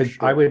 Sure.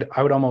 I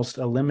would almost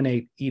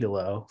eliminate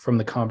Idolo from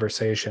the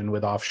conversation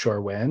with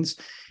offshore winds.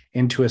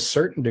 And to a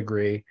certain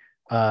degree,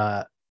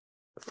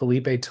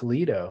 Felipe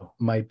Toledo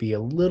might be a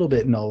little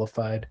bit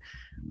nullified.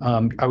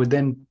 I would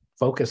then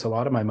focus a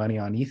lot of my money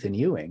on Ethan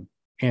Ewing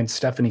and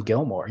Stephanie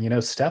Gilmore.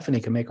 Stephanie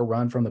can make a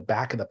run from the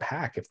back of the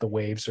pack if the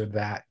waves are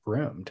that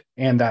groomed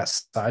and that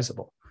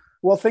sizable.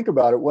 Well, think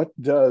about it. What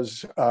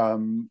does a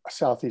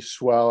southeast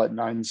swell at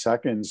 9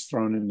 seconds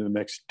thrown into the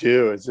mix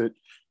do? Is it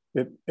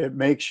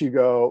makes you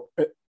go,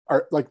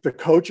 like the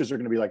coaches are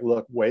going to be like,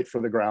 look, wait for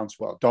the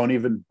groundswell. Don't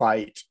even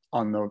bite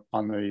on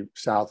the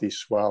southeast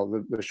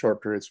swell, the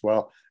short period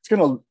swell.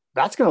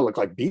 That's going to look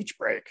like beach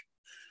break.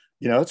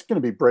 It's going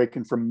to be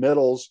breaking from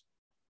middles,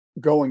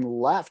 going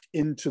left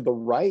into the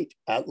right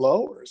at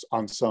lowers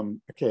on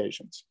some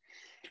occasions.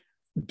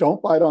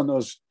 Don't bite on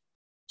those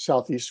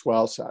southeast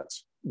swell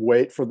sets.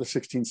 Wait for the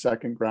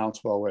 16-second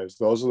groundswell waves.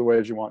 Those are the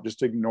waves you want.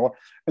 Just ignore.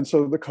 And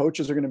so the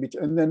coaches are going to be,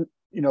 and then,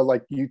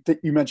 like you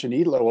mentioned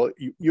Idolo. Well,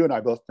 you and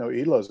I both know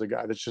Idolo is the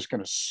guy that's just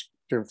going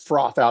to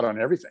froth out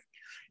on everything.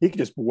 He could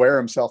just wear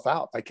himself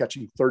out by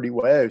catching 30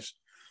 waves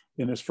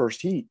in his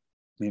first heat,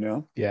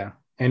 Yeah.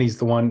 And he's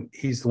the one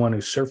who's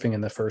surfing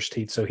in the first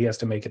heat. So he has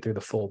to make it through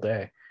the full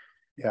day.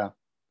 Yeah.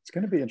 It's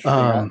going to be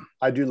interesting.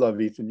 I do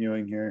love Ethan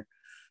Ewing here.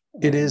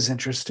 It is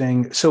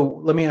interesting. So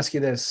let me ask you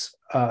this.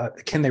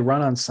 Can they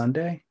run on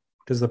Sunday?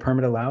 Does the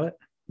permit allow it?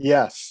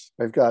 Yes.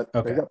 They've got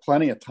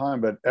plenty of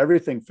time, but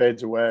everything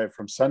fades away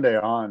from Sunday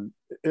on.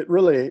 It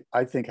really,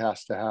 I think,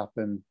 has to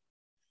happen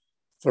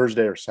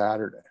Thursday or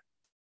Saturday.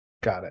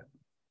 Got it.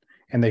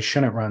 And they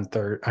shouldn't run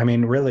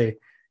really,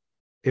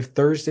 if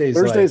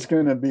Thursday's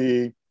going to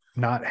be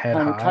not head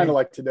high. Kind of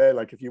like today,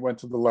 like if you went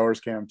to the lowers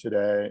cam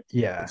today,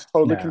 it's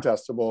totally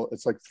contestable.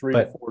 It's like 4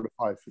 to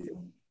 5 feet.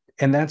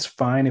 And that's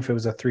fine if it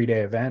was a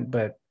 3-day event,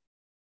 but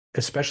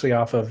especially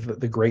off of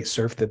the great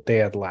surf that they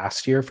had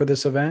last year for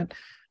this event,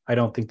 I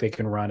don't think they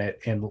can run it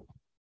in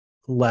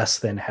less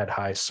than head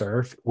high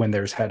surf when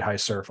there's head high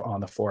surf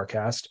on the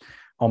forecast,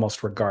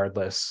 almost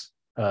regardless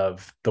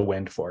of the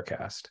wind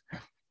forecast.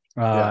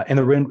 And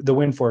the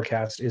wind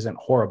forecast isn't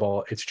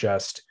horrible. It's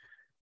just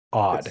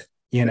odd.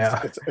 you know,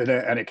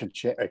 and it can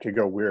change. It could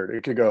go weird.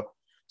 It could go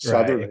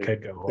southerly. Right, it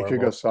could go horrible. It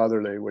could go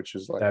southerly, which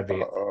is like, that'd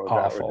be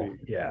awful. That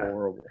would be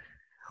horrible.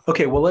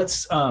 Okay, well,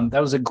 let's.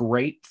 That was a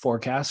great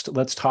forecast.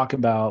 Let's talk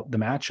about the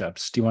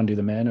matchups. Do you want to do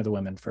the men or the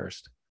women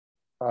first?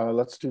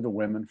 Let's do the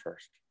women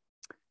first.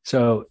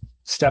 So,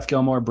 Steph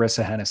Gilmore,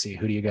 Brisa Hennessy.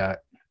 Who do you got?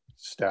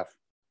 Steph.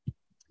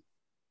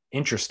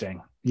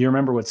 Interesting. You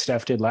remember what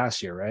Steph did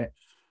last year, right?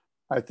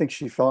 I think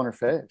she fell on her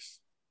face.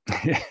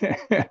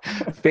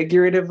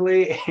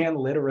 Figuratively and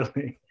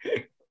literally.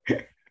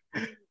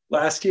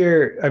 Last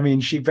year, I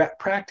mean, she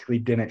practically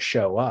didn't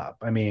show up.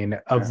 I mean,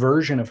 a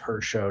version of her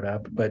showed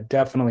up, but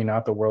definitely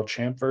not the world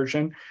champ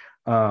version.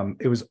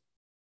 It was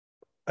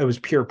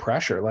pure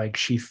pressure. Like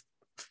she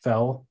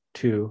fell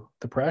to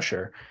the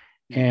pressure.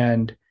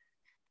 And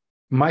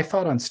my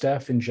thought on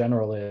Steph in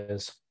general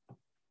is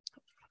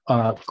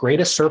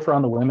greatest surfer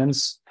on the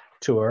women's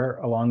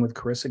tour, along with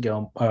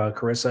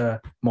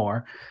Carissa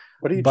Moore.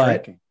 What are you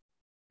drinking?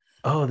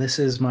 Oh, this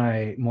is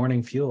my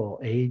morning fuel,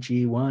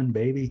 AG1,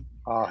 baby.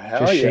 Oh,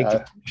 hell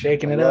yeah.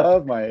 Shaking it up. I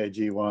love my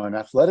AG1,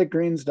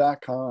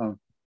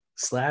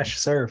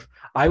 athleticgreens.com/surf.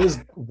 I was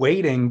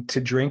waiting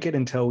to drink it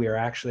until we are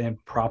actually in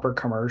proper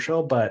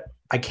commercial, but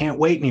I can't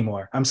wait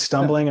anymore. I'm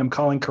stumbling. I'm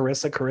calling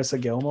Carissa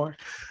Gilmore.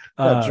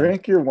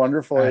 Drink your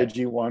wonderful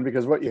AG1,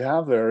 because what you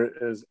have there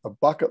is a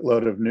bucket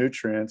load of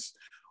nutrients,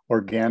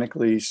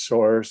 organically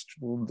sourced,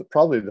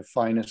 probably the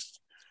finest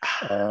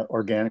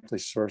organically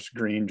sourced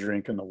green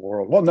drink in the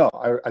world. Well, no,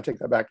 I take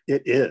that back.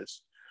 It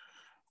is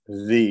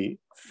the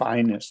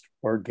finest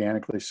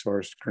organically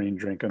sourced green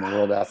drink in the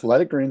world.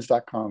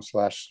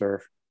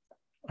 athleticgreens.com/surf.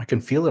 I can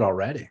feel it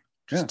already.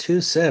 Just 2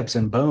 sips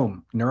and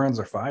boom, neurons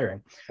are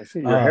firing. I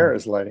see your hair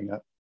is lighting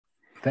up.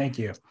 Thank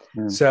you.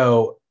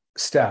 So,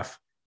 Steph,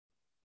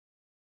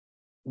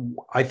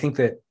 I think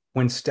that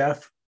when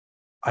Steph,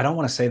 I don't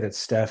want to say that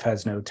Steph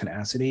has no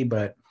tenacity,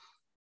 but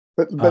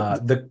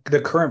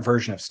the current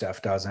version of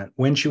Steph doesn't.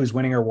 When she was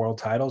winning her world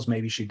titles,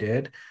 maybe she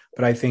did,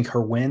 but I think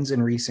her wins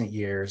in recent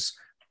years,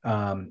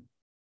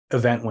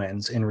 event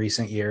wins in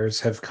recent years,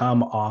 have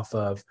come off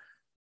of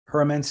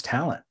her immense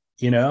talent,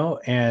 you know.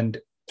 And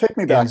take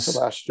me back to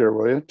last year,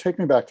 will you? Take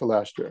me back to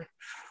last year.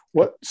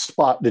 What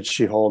spot did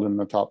she hold in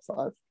the top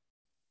 5?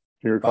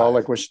 Do you recall?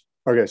 5.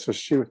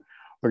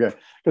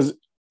 Because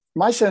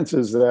my sense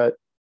is that,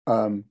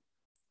 and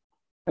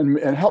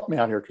help me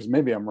out here because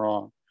maybe I'm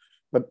wrong,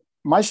 but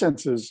my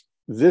sense is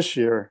this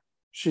year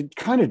she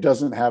kind of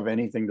doesn't have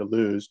anything to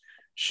lose.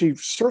 She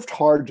surfed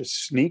hard to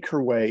sneak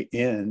her way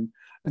in,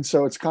 and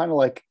so it's kind of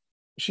like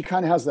she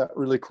kind of has that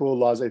really cool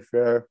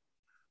laissez-faire.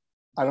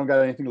 I don't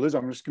got anything to lose.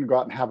 I'm just going to go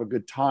out and have a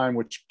good time,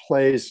 which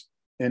plays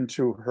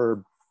into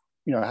her,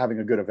 you know, having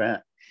a good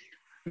event.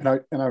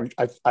 And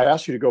I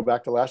asked you to go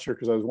back to last year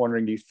because I was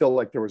wondering, do you feel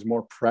like there was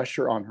more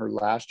pressure on her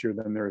last year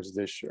than there is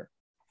this year?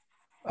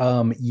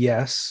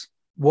 Yes.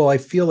 Well, I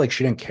feel like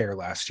she didn't care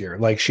last year.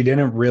 Like she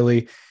didn't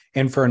really,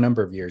 and for a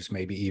number of years,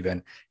 maybe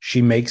even,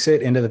 she makes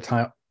it into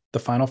the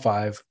final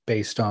 5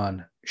 based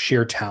on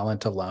sheer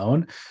talent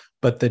alone.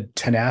 But the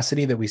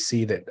tenacity that we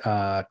see that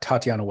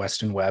Tatiana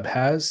Weston Webb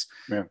has,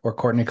 or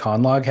Courtney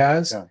Conlog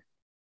has,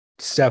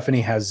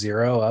 Stephanie has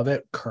 0 of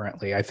it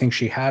currently. I think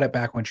she had it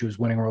back when she was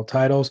winning world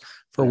titles.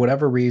 For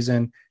whatever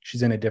reason,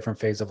 she's in a different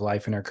phase of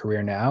life in her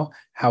career now.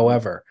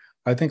 However,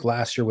 I think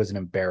last year was an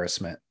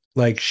embarrassment.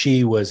 Like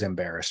she was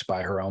embarrassed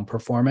by her own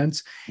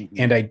performance,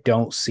 and I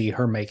don't see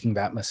her making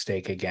that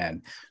mistake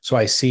again. So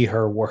I see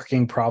her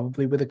working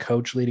probably with a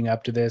coach leading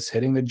up to this,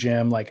 hitting the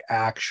gym, like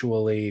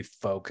actually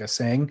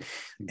focusing,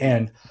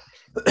 and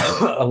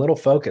a little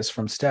focus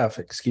from Steph,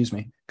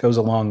 goes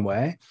a long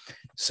way.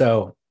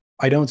 So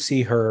I don't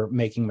see her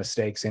making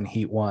mistakes in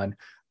Heat 1,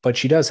 but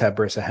she does have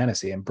Brisa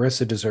Hennessy, and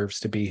Brisa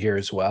deserves to be here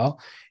as well.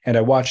 And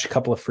I watched a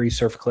couple of free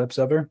surf clips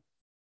of her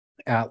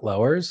at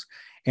Lowers,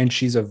 and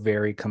she's a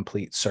very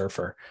complete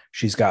surfer.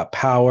 She's got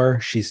power.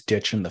 She's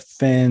ditching the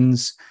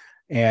fins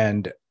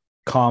and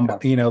combo,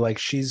 you know, like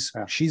she's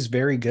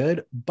very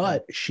good,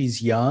 but she's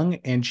young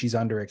and she's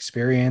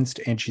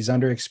underexperienced, and she's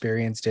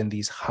underexperienced in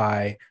these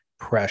high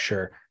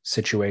pressure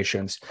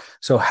situations.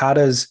 So how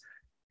does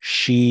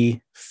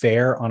she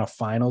fare on a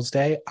finals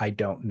day? I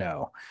don't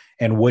know.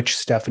 And which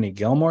Stephanie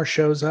Gilmore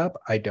shows up,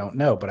 I don't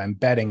know, but I'm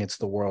betting it's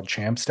the world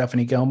champ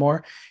Stephanie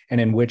Gilmore.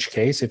 And in which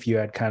case, if you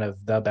had kind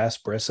of the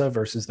best Brisa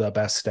versus the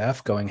best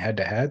Steph going head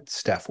to head,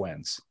 Steph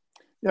wins.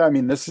 Yeah, I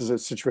mean, this is a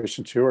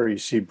situation too where you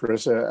see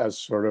Brisa as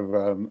sort of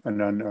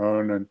an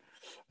unknown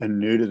and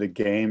new to the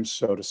game,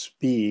 so to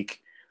speak,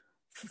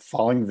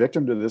 falling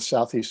victim to this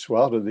southeast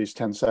swell, to these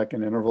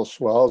 10-second interval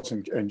swells,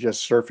 and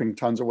just surfing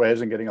tons of waves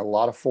and getting a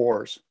lot of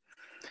 4s.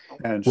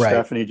 And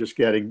Stephanie just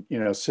getting,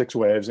 6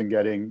 waves and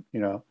getting,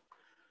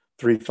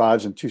 3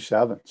 5s and 2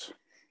 7s.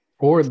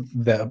 Or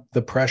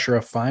the pressure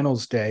of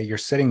finals day, you're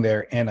sitting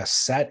there and a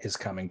set is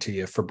coming to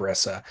you for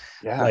Brisa.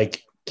 Yeah.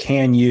 Like,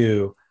 can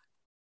you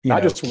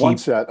not just one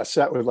set, a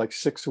set with like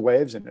 6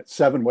 waves in it,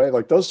 7 waves.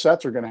 Like those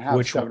sets are going to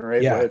have 7 or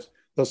 8 waves.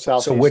 Those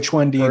southeast. So which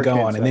one do you go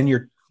on? And then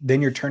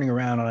then you're turning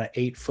around on an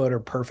 8-footer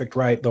perfect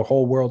right. The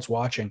whole world's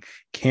watching.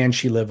 Can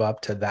she live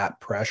up to that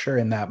pressure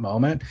in that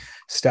moment?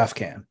 Steph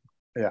can.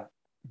 Yeah.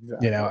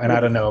 Exactly. You know, and I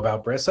don't know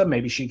about Brissa.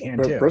 Maybe she can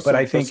too. Brissa, but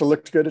I think Brissa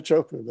looked good at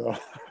choker though.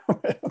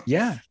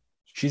 Yeah,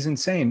 she's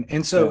insane.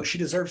 And so she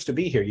deserves to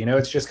be here. You know,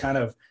 it's just kind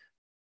of,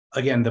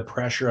 again, the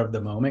pressure of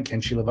the moment. Can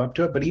she live up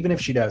to it? But even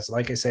if she does,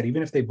 like I said,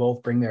 even if they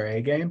both bring their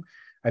A game,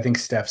 I think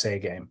Steph's A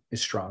game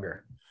is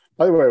stronger.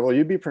 By the way, will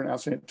you be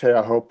pronouncing it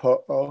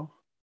Teahopo'o?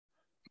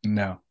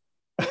 No.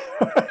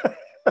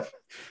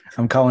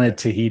 I'm calling it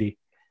Tahiti.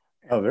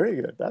 Oh, very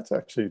good. That's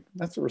a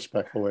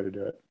respectful way to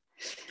do it.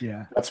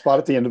 Yeah. That spot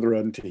at the end of the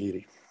road in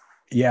Tahiti.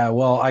 Yeah,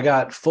 well, I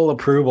got full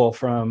approval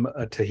from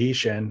a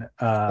Tahitian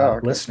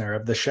listener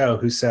of the show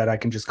who said I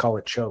can just call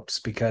it Chopes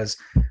because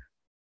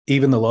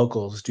even the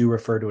locals do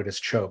refer to it as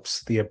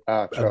Chopes. The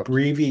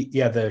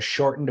the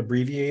shortened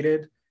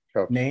abbreviated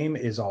name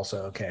is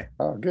also okay.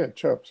 Oh, good.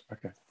 Chopes.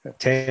 Okay.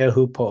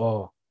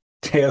 Teahupo'o.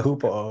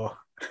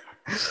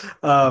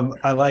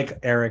 I like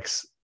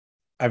Eric's.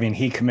 I mean,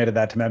 he committed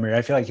that to memory.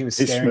 I feel like he was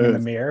staring in the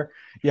mirror.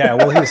 Yeah,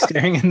 well, he was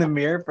staring in the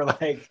mirror for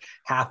like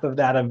half of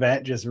that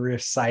event, just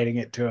reciting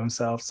it to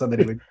himself so that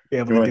he would be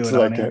able to do it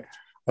like on air.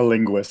 A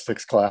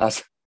linguistics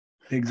class.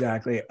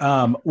 Exactly.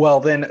 Well,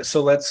 then,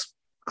 so let's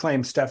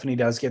claim Stephanie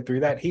does get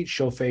through that heat.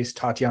 She'll face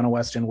Tatiana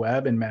Weston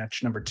Webb in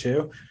match number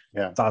 2.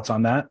 Yeah. Thoughts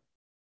on that?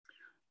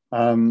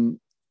 Again,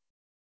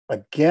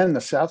 the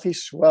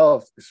Southeast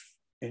swell is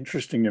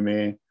interesting to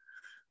me,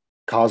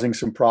 causing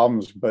some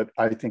problems, but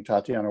I think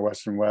Tatiana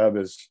Weston Webb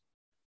is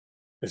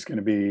going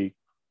to be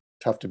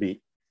tough to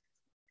beat.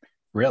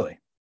 Really?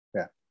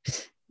 Yeah.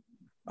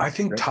 I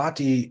think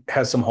Tati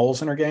has some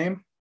holes in her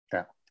game.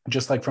 Yeah.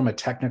 Just like from a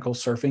technical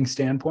surfing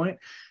standpoint,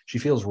 she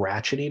feels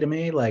ratchety to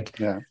me. Like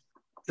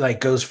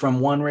goes from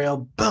one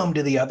rail, boom,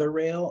 to the other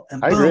rail.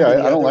 And I agree.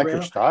 I don't like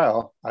her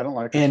style.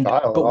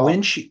 But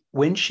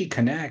when she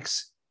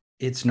connects,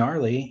 it's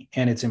gnarly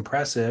and it's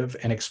impressive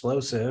and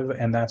explosive.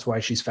 And that's why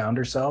she's found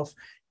herself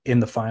in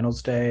the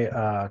finals day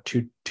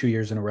 2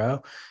 years in a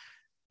row.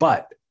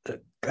 But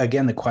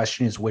again, the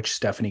question is which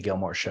Stephanie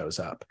Gilmore shows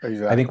up.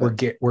 Exactly. I think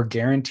we're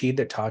guaranteed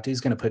that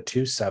Tati's going to put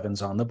 2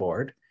 7s on the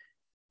board.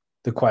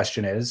 The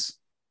question is,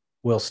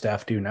 will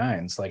Steph do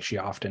 9s like she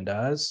often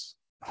does?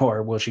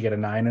 Or will she get a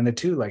 9 and a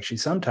 2 like she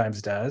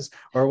sometimes does?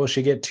 Or will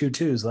she get 2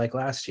 2s like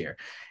last year?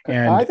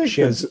 And I think she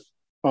has.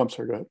 I'm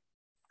sorry, go ahead.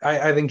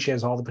 I think she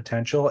has all the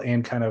potential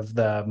and kind of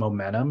the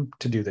momentum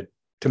to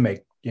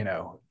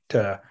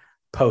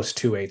post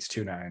 2 8s,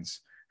 2 9s.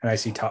 And I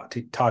see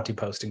Tati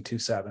posting 2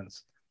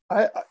 7s.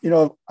 I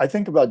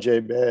think about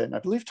J-Bay, and I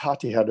believe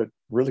Tati had a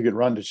really good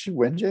run. Did she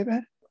win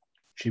J-Bay?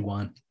 She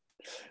won.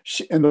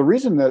 And the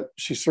reason that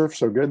she surfed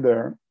so good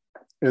there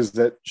is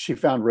that she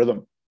found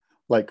rhythm.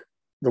 Like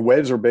the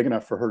waves were big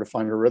enough for her to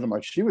find her rhythm.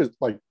 Like she was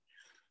like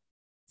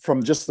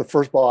from just the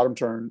first bottom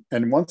turn,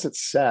 and once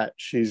it's set,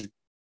 she's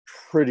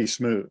pretty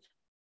smooth.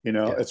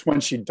 It's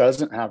when she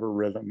doesn't have her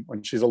rhythm,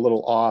 when she's a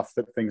little off,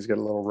 that things get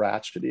a little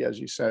ratchety, as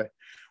you say.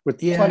 With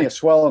plenty of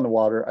swell in the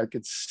water, I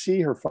could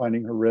see her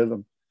finding her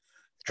rhythm.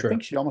 True. I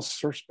think she almost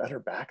surfs better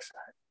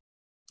backside.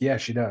 Yeah,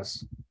 she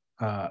does.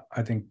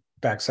 I think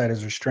backside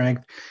is her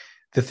strength.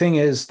 The thing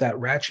is that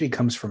ratchety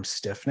comes from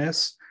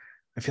stiffness.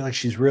 I feel like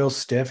she's real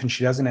stiff and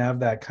she doesn't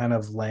have that kind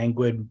of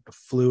languid,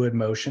 fluid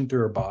motion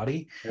through her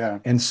body. Yeah.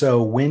 And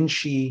so when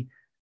she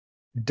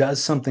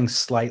does something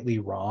slightly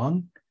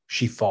wrong,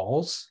 she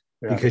falls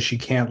because she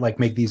can't like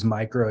make these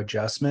micro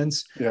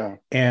adjustments. Yeah.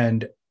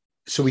 And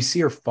so we see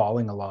her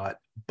falling a lot,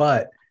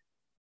 but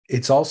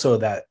it's also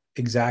that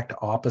exact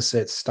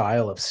opposite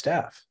style of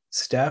Steph.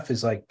 Steph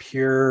is like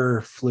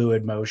pure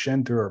fluid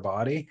motion through her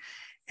body.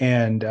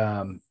 And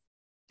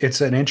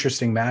it's an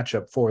interesting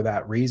matchup for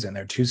that reason.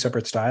 They're 2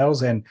 separate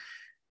styles. And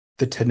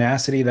the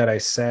tenacity that I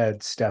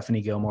said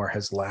Stephanie Gilmore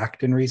has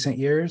lacked in recent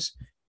years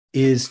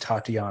is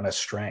Tatiana's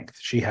strength.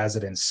 She has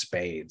it in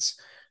spades.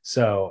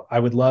 So I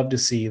would love to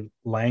see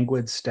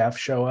languid Steph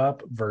show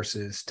up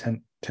versus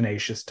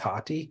tenacious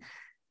Tati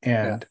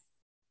and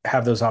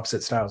have those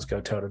opposite styles go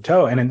toe to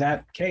toe. And in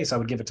that case, I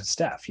would give it to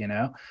Steph,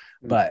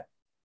 but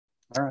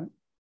all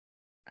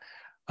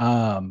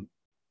right.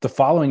 The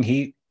following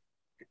heat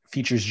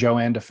features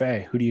Joanne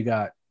Defay. Who do you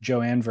got?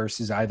 Joanne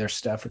versus either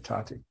Steph or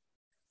Tati.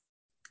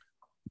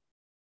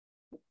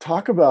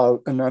 Talk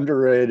about an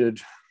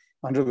underrated,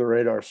 under the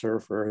radar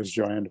surfer is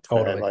Joanne Defay.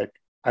 Totally. Like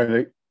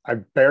I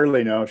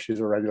barely know if she's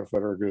a regular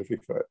foot or a goofy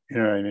foot. You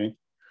know what I mean?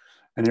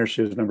 And here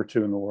she is, number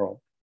 2 in the world.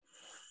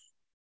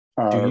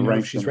 Do you know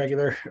if she's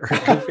regular or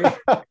goofy?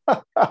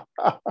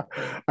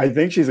 I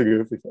think she's a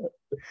goofy foot.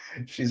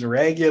 She's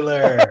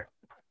regular.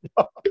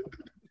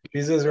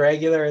 She's as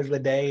regular as the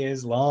day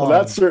is long.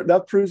 Well,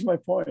 that proves my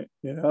point.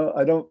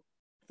 I don't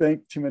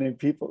think too many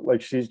people,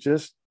 like, she's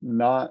just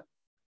not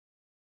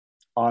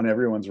on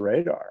everyone's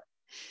radar.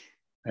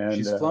 And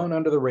she's flown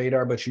under the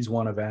radar, but she's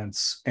won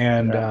events.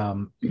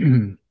 And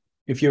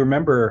if you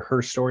remember, her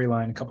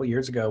storyline a couple of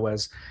years ago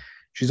was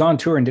she's on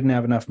tour and didn't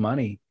have enough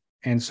money.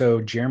 And so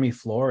Jeremy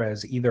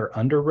Flores either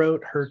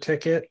underwrote her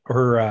ticket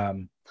or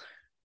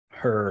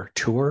her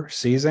tour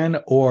season,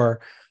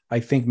 or I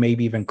think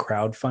maybe even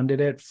crowdfunded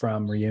it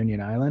from Reunion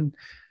Island.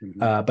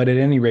 Mm-hmm. But at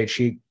any rate,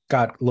 she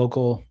got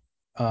local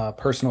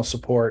personal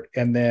support.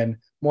 And then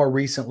more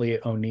recently,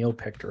 O'Neill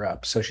picked her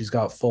up. So she's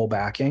got full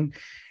backing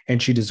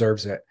and she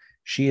deserves it.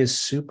 She is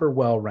super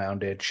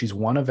well-rounded. She's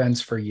won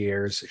events for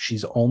years.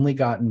 She's only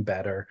gotten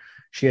better.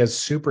 She has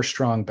super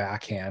strong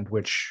backhand,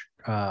 which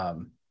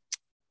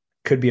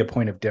could be a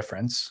point of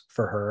difference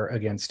for her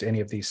against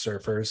any of these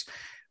surfers.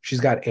 She's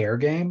got air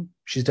game.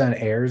 She's done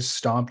airs,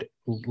 stomped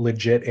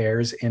legit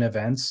airs in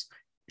events.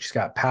 She's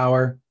got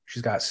power.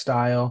 She's got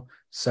style.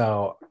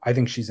 So I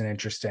think she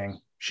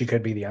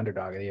could be the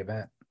underdog of the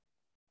event.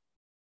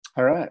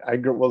 All right. I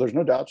agree. Well, there's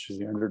no doubt she's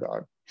the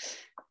underdog.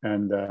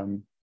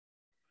 And,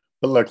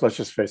 but look, let's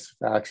just face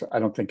the facts. I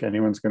don't think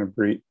anyone's going to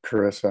beat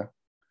Carissa.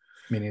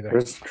 Me neither.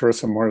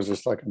 Carissa Moore is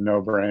just like a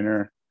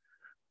no-brainer.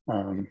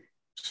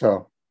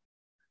 So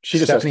she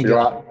just has to go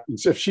out.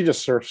 If she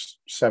just surfs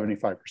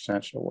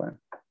 75%, she'll win.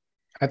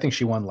 I think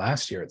she won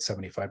last year at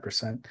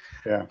 75%.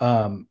 Yeah.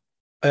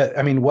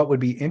 I mean, what would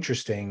be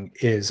interesting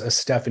is a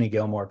Stephanie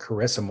Gilmore,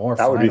 Carissa Moore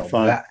that final. Would be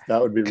fun.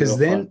 That would be because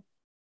then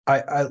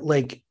fun.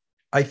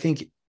 I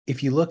think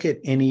if you look at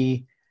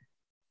anybody's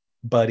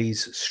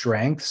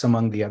strengths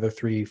among the other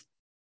three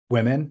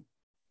women,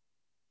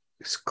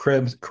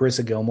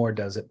 Carissa Gilmore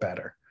does it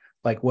better.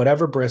 Like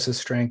whatever Brissa's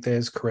strength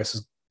is,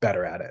 Carissa's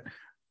better at it.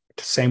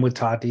 Same with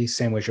Tati,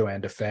 same with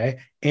Joanne Defay,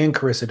 and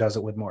Carissa does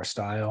it with more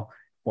style,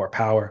 more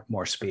power,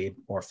 more speed,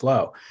 more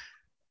flow.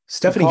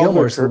 Stephanie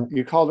Gilmore.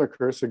 You called her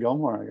Carissa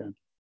Gilmore again.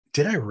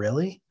 Did I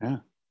really? Yeah.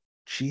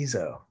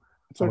 Jeez-o.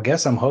 Okay. I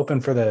guess I'm hoping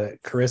for the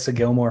Carissa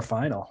Gilmore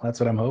final. That's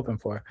what I'm hoping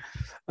for.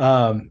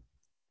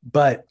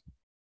 But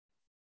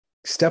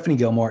Stephanie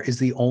Gilmore is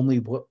the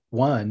only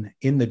one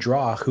in the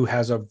draw who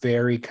has a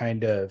very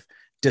kind of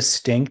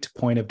distinct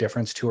point of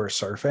difference to her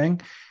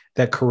surfing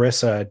that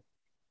Carissa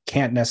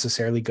can't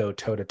necessarily go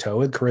toe-to-toe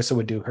with. Carissa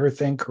would do her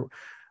thing.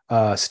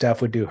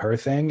 Steph would do her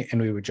thing,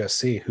 and we would just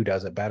see who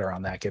does it better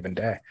on that given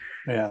day.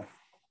 Yeah.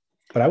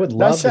 But I would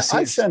love to see.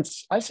 I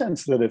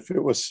sense that if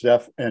it was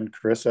Steph and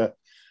Carissa,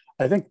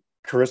 I think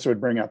Carissa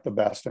would bring out the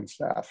best in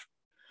Steph.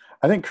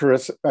 I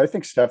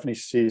think Stephanie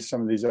sees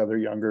some of these other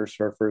younger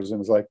surfers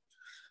and is like,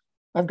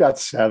 I've got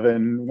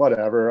 7,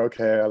 whatever.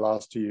 Okay, I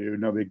lost to you,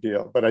 no big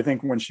deal. But I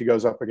think when she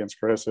goes up against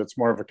Carissa, it's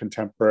more of a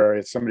contemporary.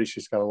 It's somebody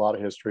she's got a lot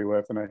of history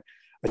with. And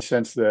I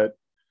sense that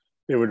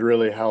it would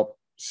really help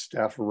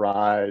Steph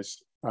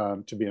rise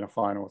to be in a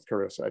final with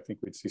Carissa. I think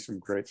we'd see some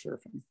great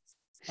surfing.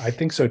 I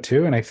think so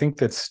too. And I think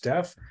that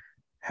Steph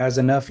has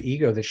enough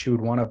ego that she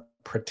would want to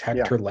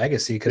protect her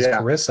legacy because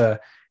Carissa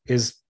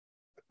is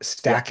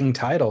stacking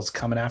titles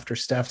coming after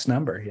Steph's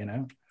number, you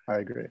know? I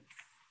agree.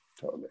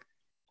 Totally.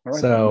 All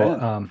right,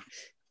 so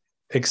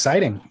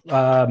exciting.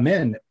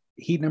 Men,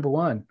 heat number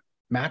 1,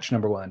 match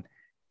number 1,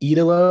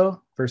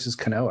 Idolo versus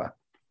Kanoa.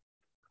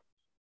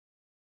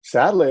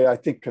 Sadly, I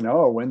think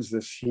Kanoa wins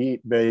this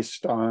heat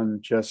based on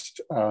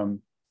just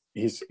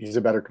he's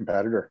a better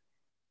competitor.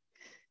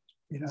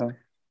 You know?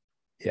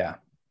 Yeah.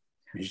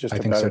 He's just a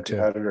better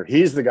competitor.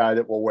 He's the guy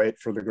that will wait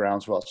for the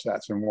groundswell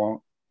sets and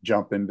won't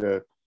jump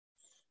into,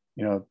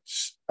 you know,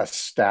 a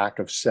stack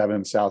of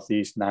 7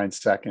 southeast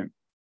 9-second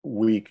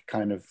weak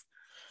kind of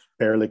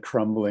barely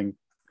crumbling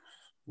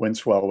wind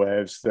swell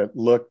waves that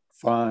look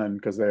fun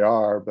because they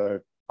are,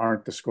 but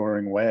aren't the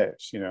scoring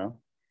waves, you know?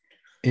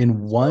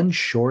 In one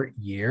short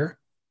year,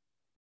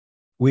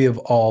 we have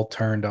all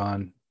turned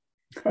on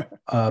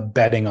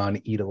betting on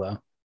Idolo.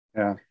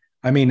 Yeah.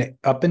 I mean,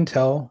 up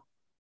until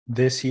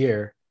this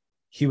year,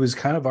 he was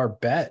kind of our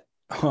bet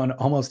on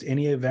almost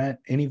any event,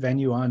 any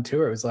venue on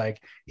tour. It was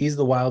like, he's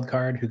the wild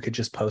card who could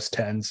just post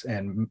 10s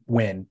and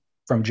win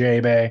from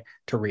J-Bay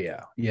to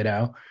Rio, you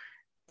know,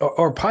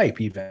 or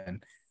Pipe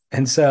even.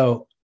 And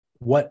so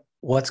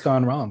what's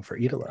gone wrong for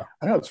Idolo?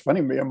 I know, it's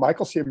funny.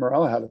 Michael C.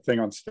 Morella had a thing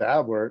on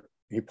Stab where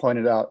he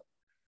pointed out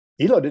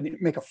Idolo didn't even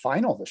make a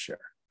final this year.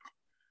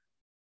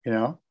 You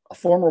know, a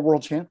former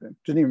world champion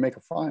didn't even make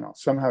a final.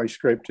 Somehow he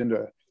scraped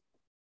into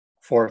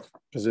 4th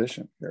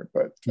position here.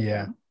 But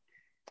yeah.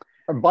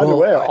 And by the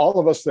way, all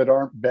of us that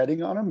aren't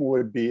betting on him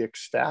would be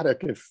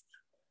ecstatic if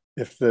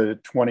the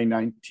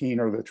 2019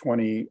 or the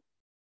 20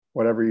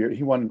 whatever year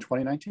he won in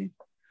 2019.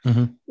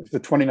 Mm-hmm. If the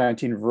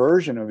 2019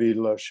 version of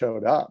Idolo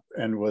showed up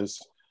and was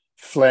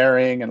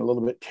flaring and a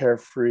little bit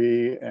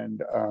carefree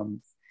and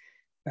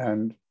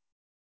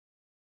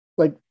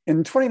like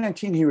in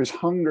 2019 he was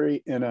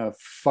hungry in a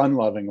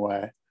fun-loving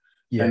way.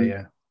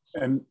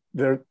 And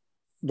the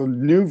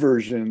new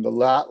version, the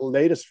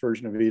latest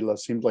version of Idolo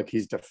seems like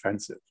he's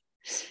defensive.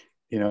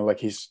 You know, like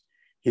he's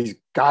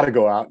got to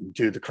go out and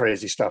do the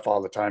crazy stuff all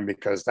the time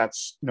because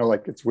that's, you know,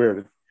 like it's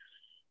weird.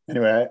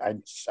 Anyway,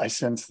 I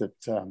sense that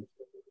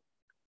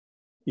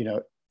you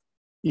know,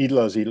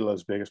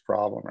 Idolo's biggest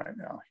problem right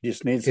now. He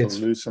just needs to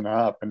loosen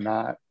up and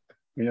not,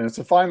 you know, it's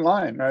a fine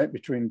line, right,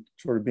 between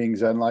sort of being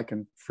Zen-like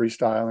and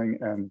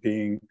freestyling and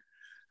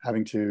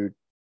having to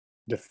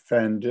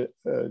defend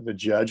the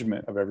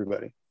judgment of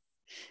everybody.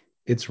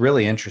 It's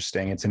really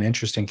interesting. It's an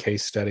interesting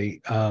case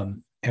study.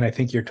 And I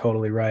think you're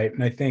totally right.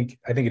 And I think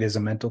it is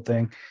a mental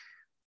thing.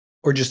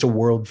 or just a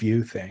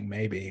worldview thing,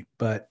 maybe.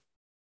 But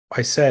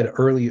I said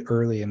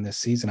early in this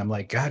season, I'm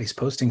like, God, he's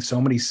posting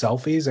so many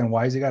selfies, and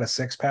why has he got a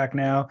 6-pack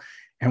now?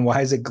 And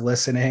why is it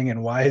glistening?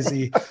 And why is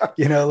he,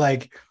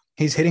 like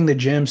he's hitting the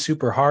gym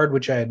super hard,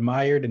 which I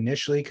admired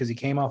initially because he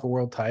came off a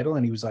world title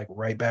and he was like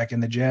right back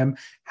in the gym.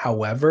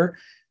 However,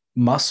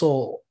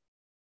 muscle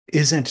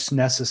isn't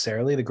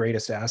necessarily the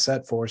greatest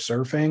asset for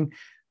surfing.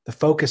 The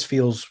focus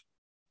feels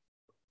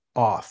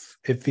off.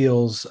 It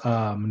feels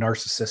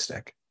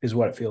narcissistic is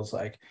what it feels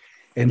like.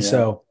 And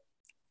so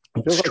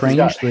it feels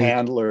strangely, like he's got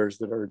handlers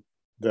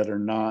that are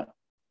not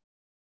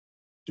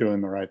doing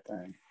the right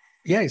thing.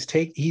 Yeah,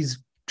 he's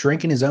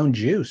drinking his own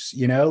juice,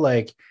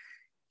 like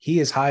he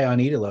is high on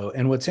Idolo.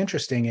 And what's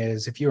interesting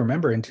is, if you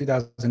remember in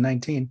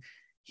 2019,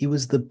 he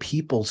was the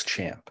people's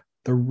champ.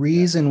 The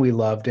reason we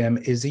loved him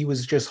is he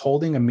was just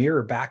holding a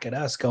mirror back at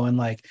us going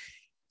like,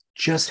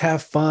 just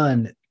have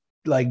fun,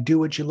 like do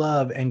what you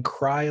love and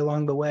cry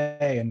along the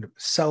way and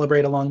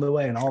celebrate along the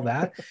way and all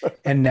that.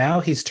 And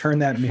now he's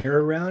turned that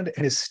mirror around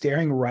and is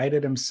staring right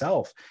at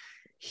himself.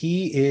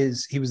 He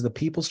was the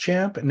people's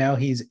champ. And now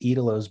he's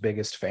Idolo's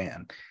biggest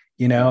fan,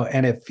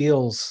 and it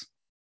feels,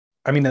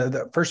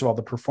 first of all,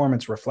 the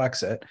performance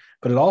reflects it,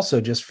 but it also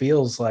just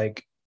feels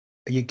like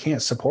you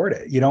can't support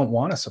it. You don't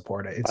want to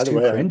support it. It's too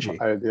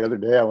cringy. The other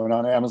day I went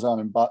on Amazon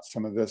and bought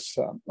some of this.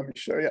 Let me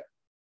show you.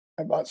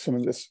 I bought some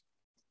of this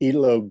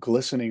Idolo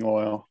glistening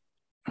oil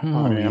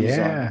on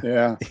Amazon.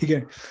 Yeah.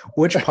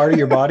 Which part of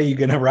your body are you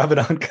going to rub it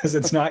on? Because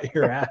it's not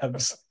your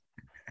abs.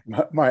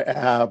 My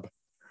ab.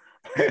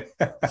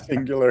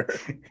 Singular.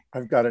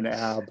 I've got an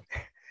ab.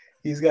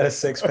 He's got a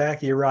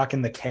 6-pack. You're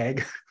rocking the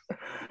keg.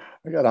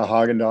 I got a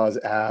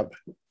Haagen-Dazs ab.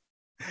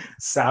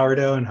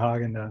 Sourdough and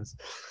Haagen-Dazs.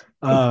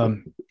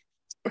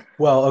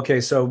 Well,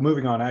 okay. So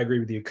moving on, I agree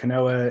with you.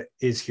 Kanoa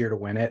is here to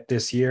win it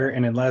this year.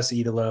 And unless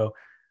Idolo,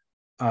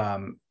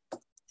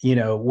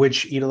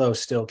 which Idolo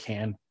still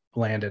can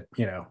land it,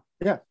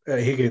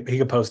 he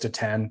could post a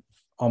 10,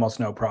 almost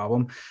no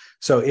problem.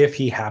 So if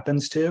he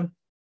happens to,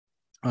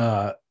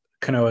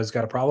 Kanoa's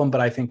got a problem, but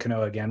I think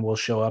Kanoa again will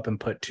show up and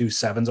put 2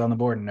 7s on the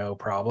board, no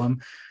problem,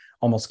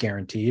 almost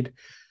guaranteed.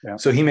 Yeah.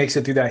 So he makes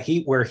it through that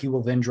heat where he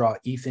will then draw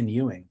Ethan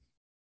Ewing.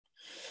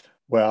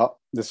 Well,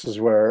 this is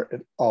where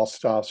it all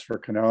stops for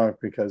Kanoa,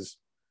 because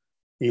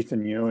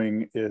Ethan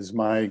Ewing is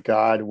my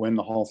God, win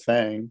the whole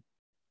thing.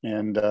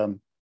 And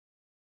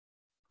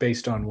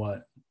based on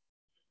what?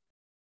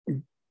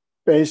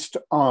 Based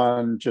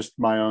on just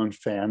my own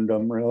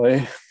fandom,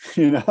 really.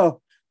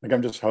 Like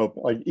I'm just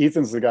hoping, like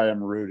Ethan's the guy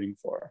I'm rooting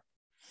for.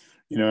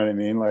 You know what I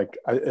mean? Like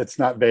it's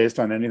not based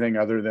on anything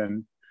other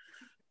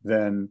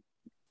than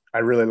I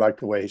really like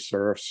the way he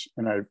surfs,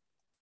 and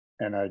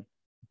I'd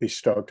be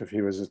stoked if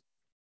he was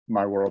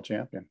my world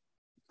champion.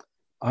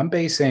 I'm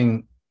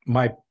basing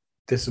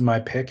this is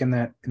my pick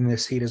in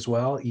this heat as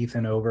well,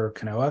 Ethan over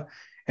Kanoa,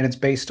 and it's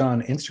based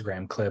on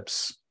Instagram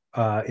clips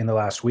in the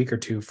last week or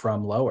two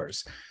from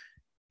lowers.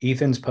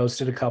 Ethan's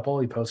posted a couple.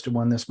 He posted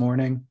one this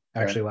morning,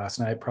 actually last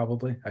night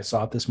probably. I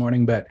saw it this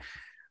morning, but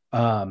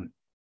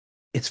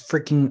it's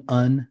freaking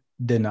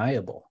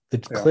undeniable. The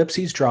clips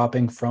he's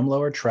dropping from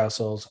lower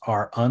trestles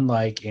are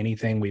unlike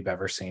anything we've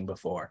ever seen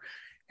before.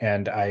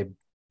 And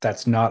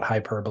that's not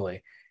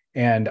hyperbole.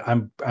 And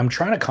I'm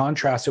trying to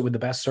contrast it with the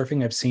best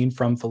surfing I've seen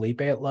from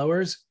Felipe at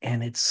lowers,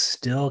 and it's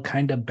still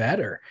kind of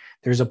better.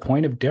 There's a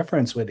point of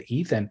difference with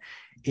Ethan.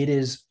 It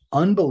is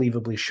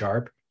unbelievably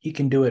sharp. He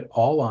can do it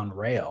all on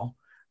rail.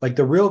 Like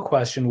the real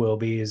question will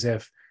be is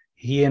if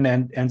he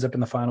ends up in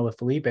the final with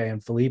Felipe,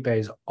 and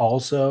Felipe's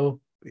also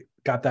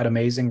got that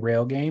amazing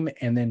rail game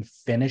and then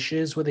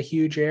finishes with a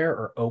huge air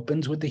or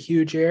opens with the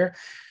huge air.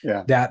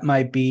 Yeah, that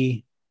might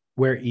be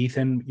where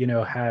Ethan,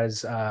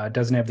 has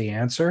doesn't have the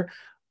answer.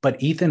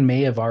 But Ethan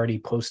may have already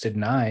posted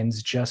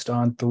 9s just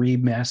on 3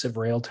 massive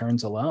rail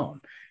turns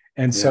alone.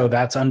 And so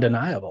that's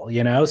undeniable,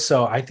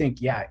 So I think,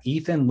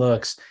 Ethan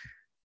looks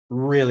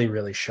really,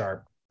 really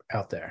sharp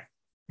out there.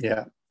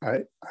 Yeah.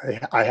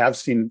 I have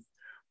seen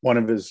one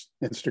of his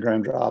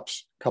Instagram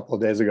drops a couple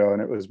of days ago,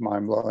 and it was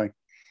mind blowing.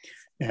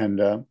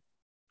 And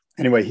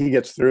anyway, he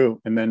gets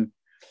through and then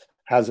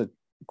has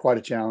quite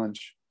a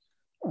challenge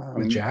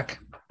with Jack.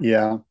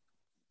 Yeah.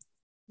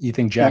 You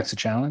think Jack's a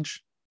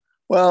challenge?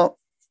 Well,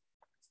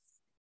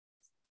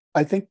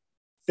 I think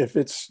if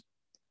it's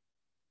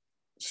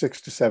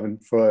 6 to 7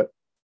 foot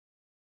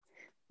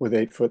with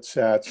 8 foot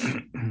sets,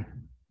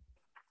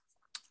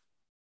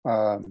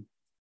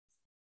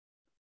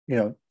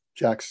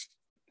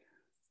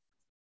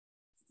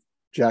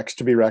 Jack's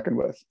to be reckoned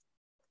with.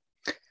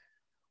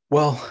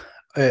 Well,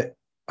 I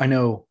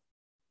know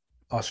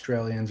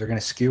Australians are going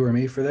to skewer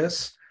me for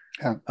this.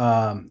 Yeah.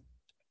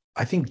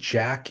 I think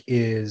Jack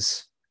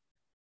is,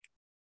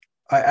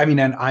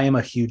 and I am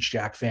a huge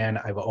Jack fan.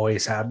 I've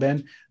always have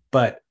been,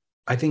 but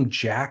I think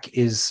Jack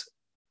is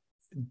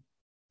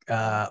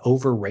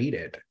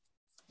overrated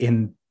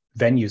in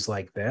venues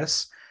like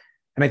this.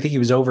 And I think he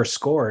was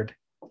overscored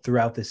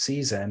throughout the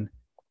season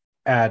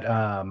at,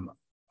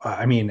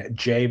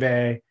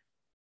 J-Bay,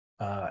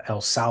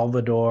 El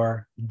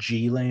Salvador,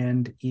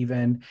 G-Land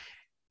even.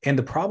 And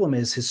the problem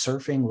is his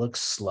surfing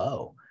looks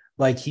slow.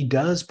 Like he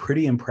does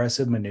pretty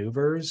impressive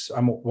maneuvers.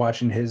 I'm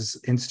watching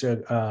his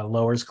Insta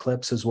lowers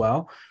clips as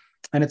well.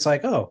 And it's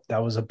like, oh,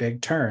 that was a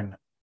big turn.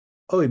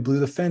 Oh, he blew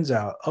the fins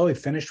out. Oh, he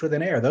finished with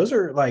an air. Those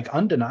are like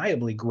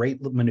undeniably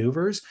great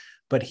maneuvers,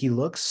 but he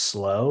looks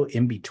slow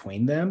in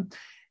between them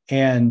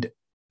and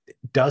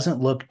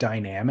doesn't look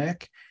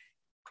dynamic.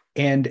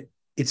 And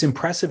it's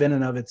impressive in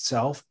and of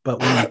itself, but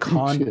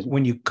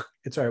when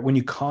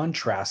you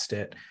contrast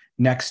it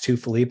next to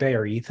Felipe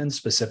or Ethan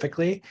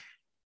specifically,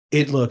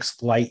 it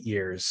looks light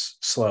years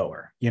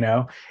slower, you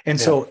know? And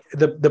so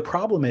the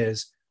problem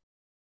is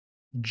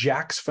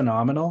Jack's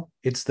phenomenal.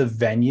 It's the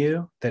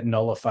venue that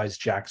nullifies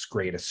Jack's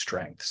greatest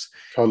strengths.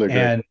 Totally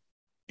agree.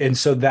 And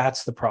so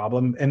that's the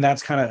problem. And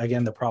that's kind of,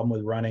 again, the problem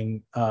with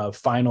running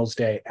finals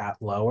day at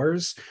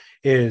lowers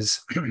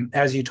is,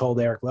 as you told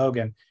Eric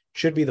Logan,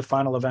 should be the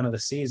final event of the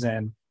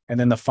season. And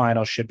then the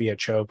final should be a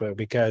Chopu,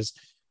 because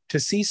to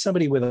see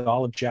somebody with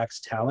all of Jack's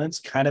talents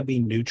kind of be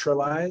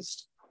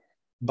neutralized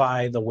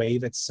by the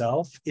wave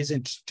itself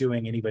isn't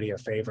doing anybody a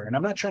favor. And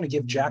I'm not trying to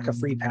give Jack a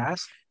free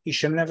pass. He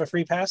shouldn't have a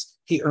free pass.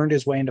 He earned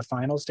his way into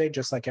finals day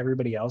just like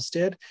everybody else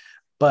did,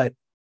 but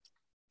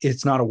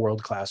it's not a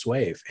world-class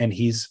wave. And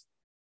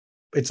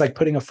it's like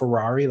putting a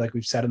Ferrari, like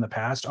we've said in the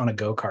past, on a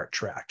go-kart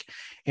track.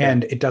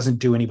 And it doesn't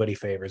do anybody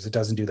favors. It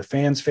doesn't do the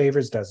fans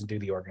favors. It doesn't do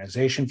the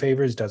organization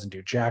favors. It doesn't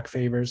do Jack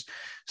favors.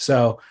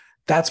 So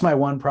that's my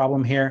one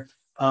problem here.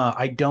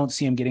 I don't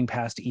see him getting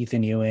past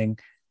Ethan Ewing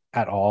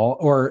at all.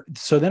 Or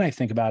so then I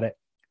think about it.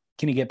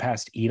 Can he get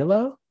past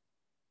Idolo?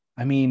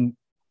 I mean,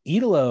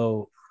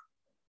 Idolo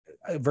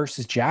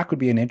versus Jack would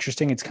be an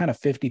interesting, it's kind of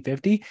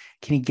 50-50.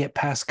 Can he get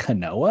past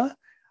Kanoa?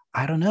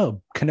 I don't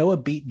know.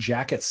 Kanoa beat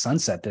Jack at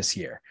Sunset this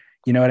year.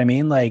 You know what I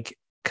mean? Like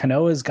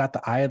Kanoa's got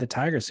the eye of the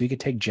tiger, so he could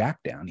take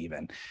Jack down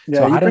even. Yeah,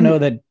 so I don't know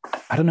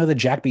that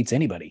Jack beats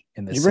anybody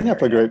in this. You bring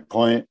up a great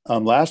point.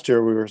 Last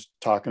year we were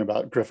talking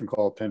about Griffin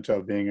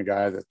Colapinto being a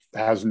guy that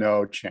has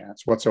no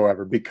chance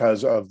whatsoever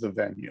because of the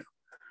venue.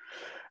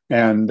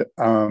 And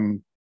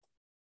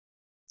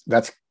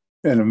that's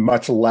in a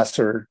much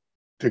lesser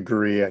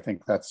degree. I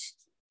think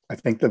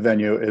the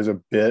venue is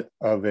a bit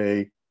of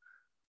a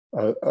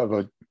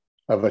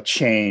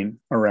chain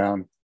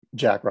around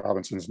Jack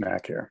Robinson's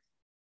neck here.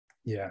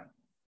 Yeah.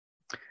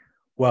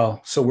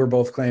 Well, so we're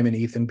both claiming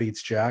Ethan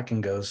beats Jack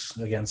and goes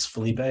against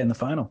Felipe in the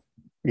final.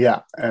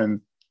 Yeah.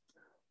 And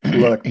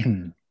look,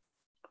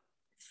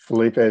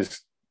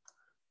 Felipe's,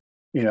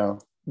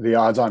 the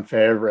odds on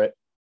favorite.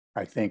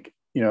 I think,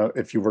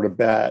 if you were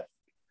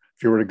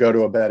to go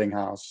to a betting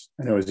house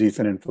and it was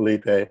Ethan and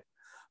Felipe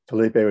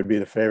would be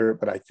the favorite,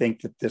 but I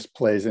think that this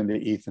plays into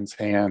Ethan's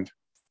hand.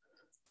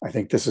 I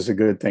think this is a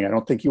good thing. I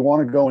don't think you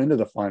want to go into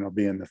the final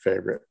being the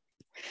favorite.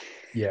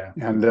 Yeah.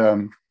 And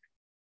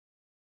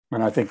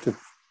I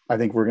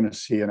think we're going to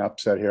see an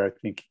upset here. I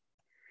think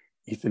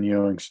Ethan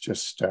Ewing's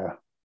just,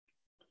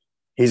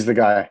 he's the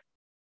guy.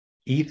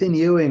 Ethan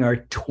Ewing, our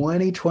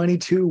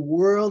 2022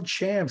 world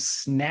champ,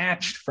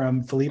 snatched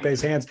from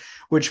Felipe's hands,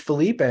 which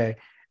Felipe,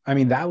 I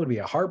mean, that would be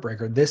a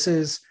heartbreaker. This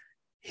is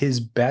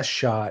his best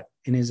shot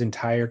in his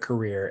entire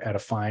career at a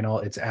final.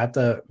 It's at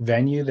the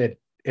venue that,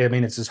 I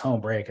mean, it's his home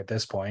break at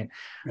this point.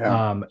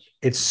 Yeah.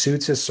 It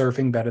suits his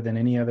surfing better than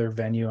any other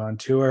venue on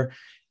tour.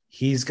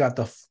 He's got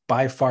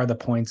by far the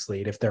points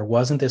lead. If there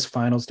wasn't this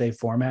finals day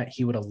format,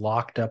 he would have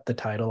locked up the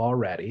title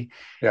already.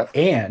 Yeah.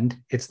 And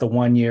it's the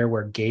 1 year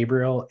where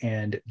Gabriel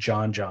and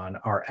John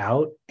are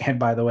out. And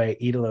by the way,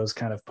 Idolo's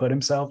kind of put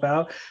himself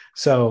out.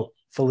 So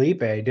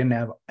Felipe didn't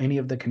have any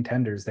of the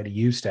contenders that he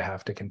used to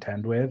have to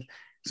contend with.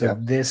 So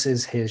This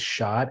is his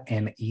shot,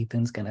 and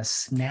Ethan's going to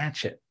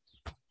snatch it.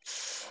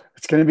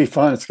 It's going to be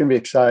fun. It's going to be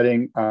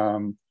exciting.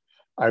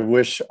 I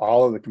wish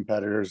all of the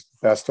competitors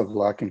the best of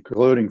luck,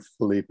 including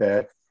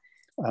Felipe.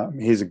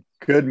 He's a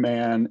good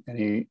man,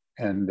 and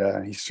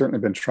he's certainly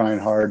been trying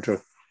hard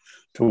to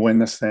win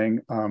this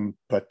thing.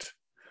 But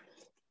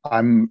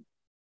I'm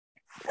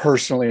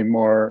personally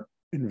more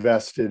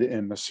invested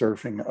in the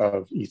surfing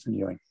of Ethan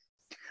Ewing.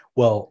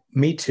 Well,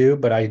 me too.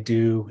 But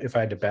if I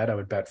had to bet, I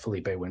would bet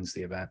Felipe wins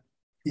the event.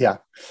 Yeah,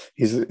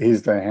 he's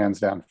the hands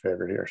down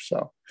favorite here.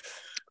 So,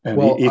 and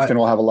Ethan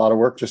will have a lot of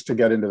work just to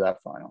get into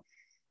that final.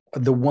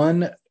 The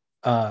one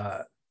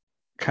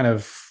kind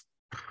of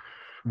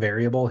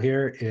variable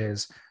here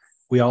is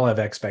we all have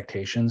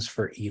expectations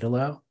for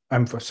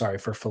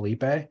for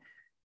Felipe,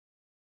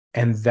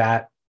 and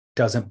that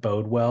doesn't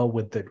bode well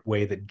with the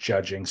way that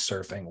judging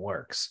surfing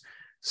works.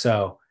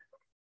 So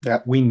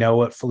we know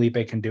what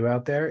Felipe can do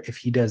out there. If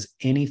he does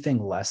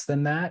anything less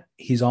than that,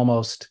 he's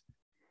almost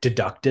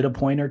deducted a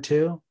point or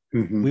two.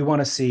 Mm-hmm. We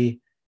want to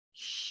see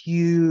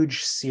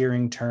huge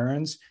searing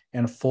turns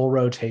and full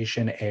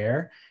rotation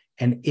air.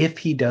 And if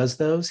he does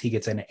those, he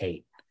gets an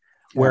 8.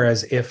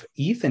 Whereas if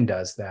Ethan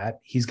does that,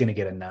 he's going to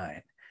get a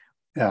 9.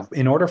 Yeah.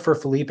 In order for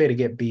Felipe to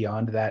get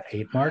beyond that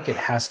 8 mark, it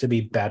has to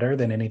be better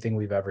than anything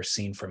we've ever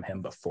seen from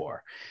him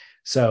before.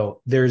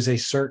 So there's a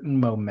certain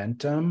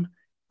momentum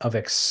of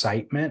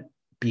excitement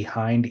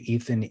behind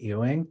Ethan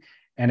Ewing.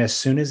 And as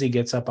soon as he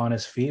gets up on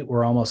his feet,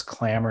 we're almost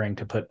clamoring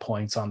to put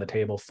points on the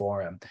table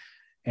for him.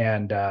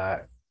 And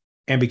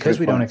because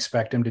we don't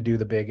expect him to do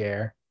the big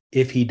air,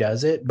 if he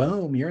does it,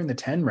 boom, you're in the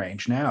 10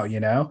 range now,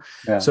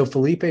 Yeah. So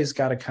Felipe's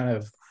got a kind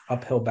of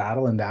uphill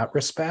battle in that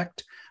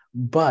respect.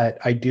 But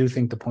I do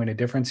think the point of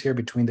difference here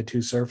between the two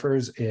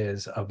surfers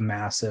is a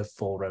massive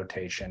full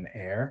rotation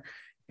air.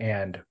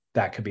 And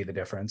that could be the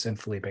difference. And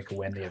Felipe could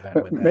win the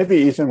event with maybe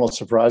Ethan will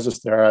surprise us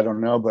there. I don't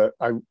know. But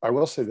I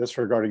will say this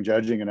regarding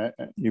judging, and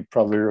you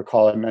probably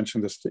recall I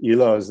mentioned this to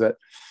Elo, is that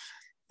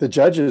the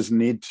judges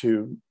need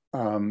to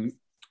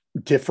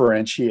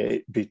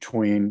differentiate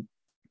between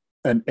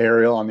an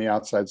aerial on the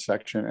outside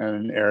section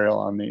and an aerial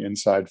on the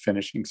inside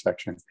finishing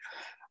section.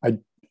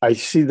 I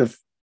see the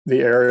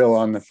aerial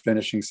on the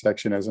finishing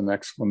section as an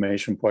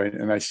exclamation point,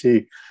 and I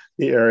see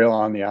the aerial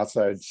on the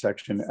outside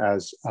section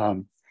as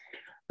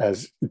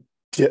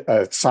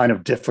a sign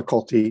of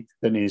difficulty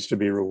that needs to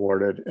be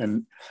rewarded.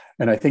 And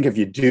I think if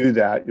you do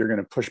that, you're going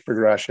to push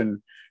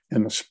progression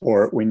in the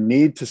sport. We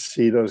need to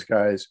see those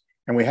guys,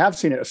 and we have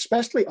seen it,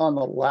 especially on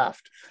the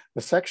left.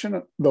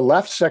 The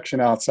left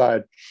section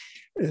outside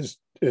is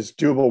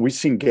doable. We've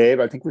seen Gabe.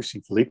 I think we've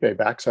seen Felipe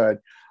backside.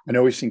 I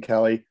know we've seen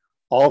Kelly.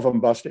 All of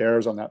them bust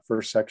airs on that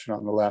first section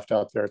on the left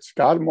out there. It's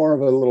got more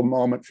of a little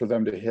moment for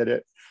them to hit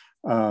it.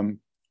 And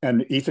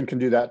Ethan can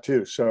do that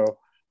too. So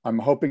I'm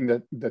hoping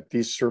that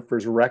these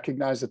surfers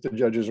recognize that the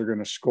judges are going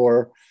to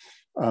score,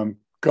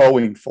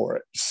 going for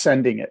it,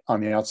 sending it on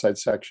the outside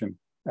section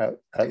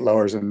at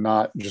lowers and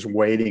not just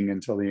waiting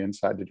until the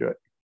inside to do it.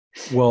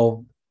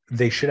 Well,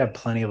 they should have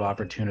plenty of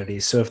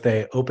opportunities. So if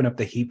they open up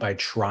the heat by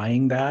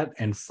trying that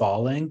and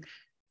falling,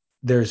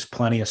 there's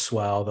plenty of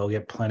swell. They'll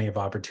get plenty of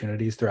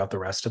opportunities throughout the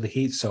rest of the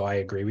heat. So I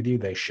agree with you.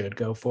 They should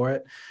go for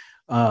it.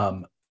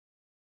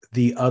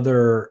 The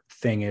other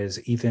thing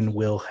is Ethan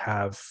will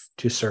have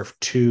to surf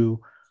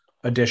 2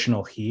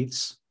 additional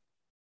heats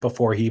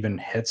before he even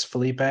hits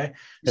Felipe.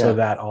 So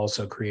that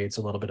also creates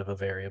a little bit of a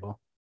variable.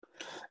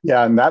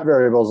 Yeah. And that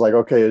variable is like,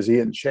 okay, is he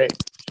in shape?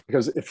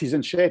 Because if he's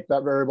in shape,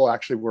 that variable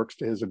actually works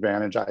to his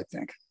advantage, I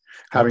think.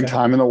 Having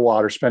time in the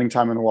water, spending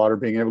time in the water,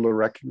 being able to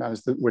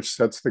recognize which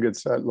set's the good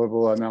set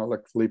level. Now,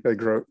 like Felipe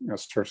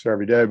surfs there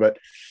every day, but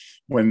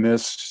when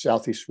this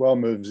southeast swell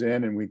moves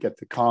in and we get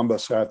the combo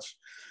sets,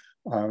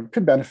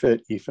 could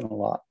benefit Ethan a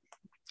lot.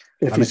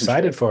 I'm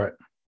excited for it.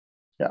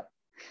 Yeah,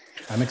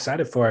 I'm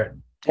excited for it.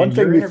 One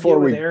thing before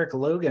with Eric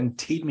Logan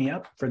teed me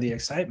up for the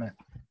excitement.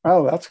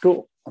 Oh, that's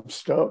cool. I'm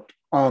stoked.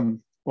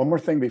 One more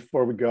thing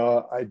before we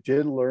go. I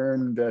did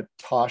learn that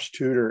Tosh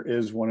Tudor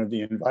is one of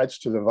the invites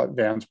to the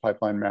Vans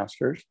Pipeline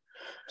Masters.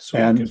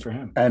 So good for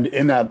him. And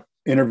in that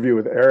interview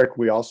with Eric,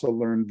 we also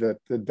learned that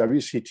the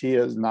WCT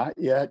has not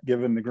yet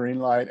given the green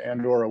light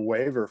and or a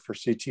waiver for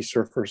CT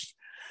surfers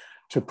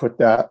to put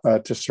that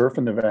to surf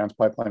in the Vans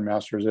Pipeline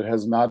Masters. It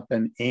has not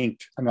been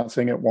inked. I'm not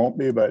saying it won't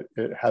be, but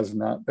it has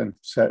not been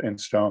set in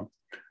stone.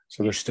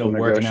 So they're still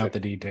working out the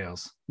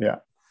details. Yeah.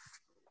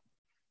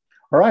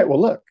 All right.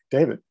 Well, look,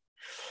 David.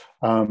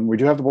 We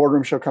do have the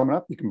Boardroom Show coming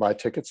up. You can buy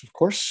tickets, of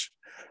course.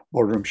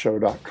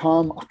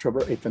 Boardroomshow.com,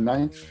 October 8th and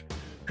 9th,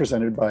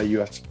 presented by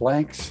US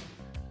Blanks.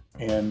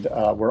 And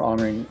we're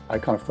honoring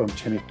icon of foam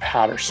Timmy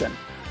Patterson.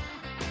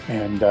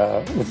 And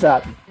with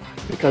that,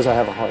 because I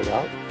have a heart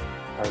out,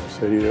 I will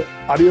say to you,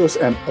 adios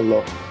and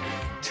aloha.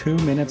 2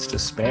 minutes to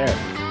spare.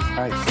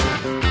 Nice.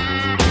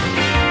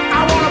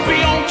 I want to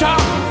be on top,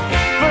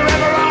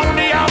 forever on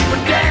the up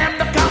and damn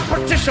the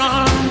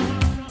competition.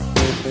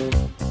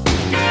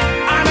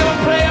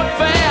 Play it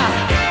fair.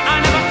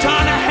 I never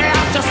turn a hair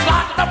just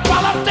like the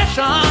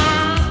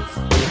politicians.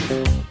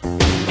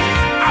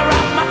 I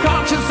wrap my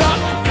conscience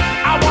up.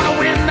 I want to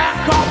win that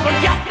cup and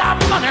get that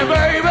money,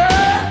 baby.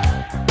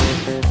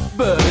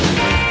 But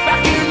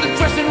back in the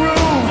dressing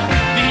room,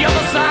 the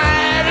other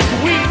side is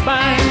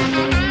weeping.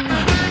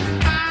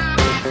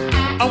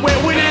 And we're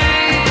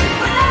winning,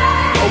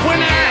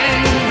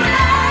 winning.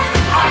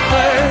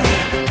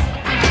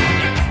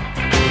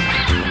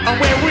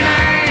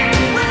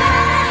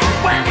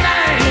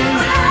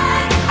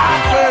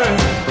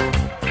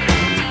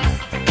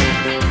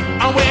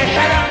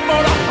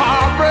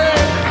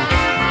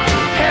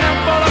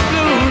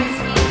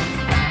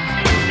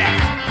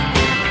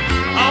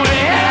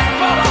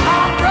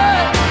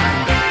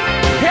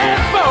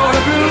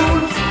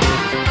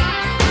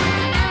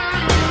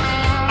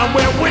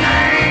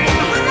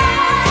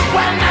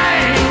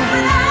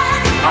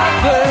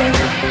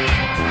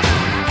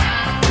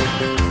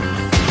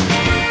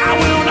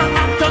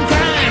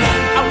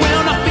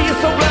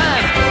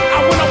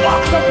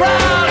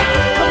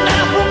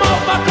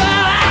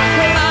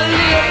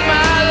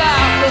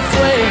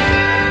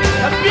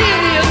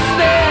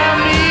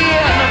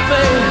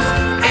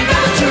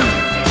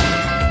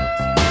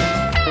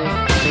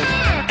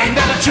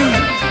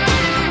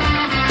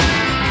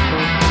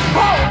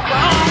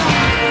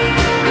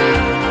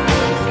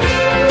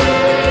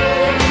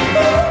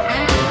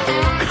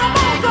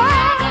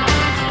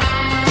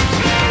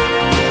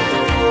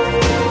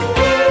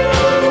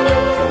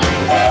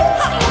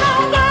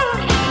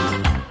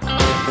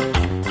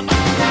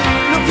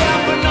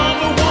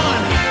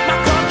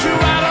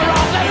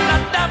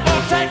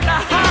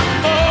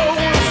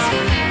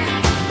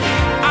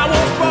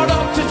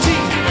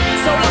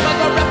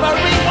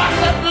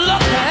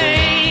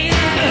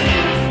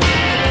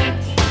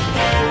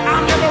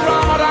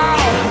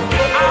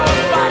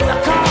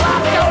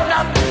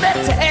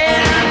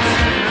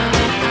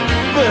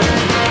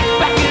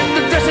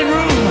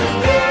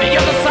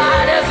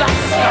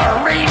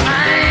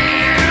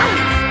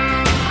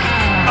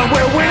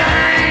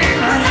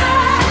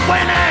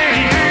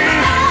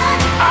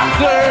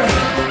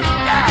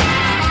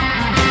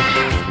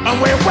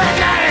 we're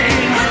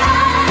winning,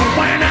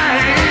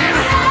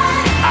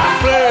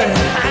 ugly.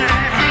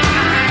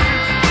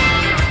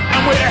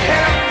 And we're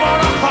headed for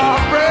the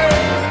heartbreak,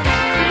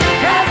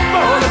 headed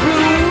for the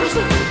blues.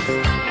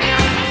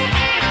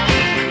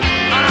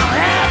 And I'm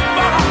headed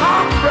for the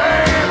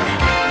heartbreak,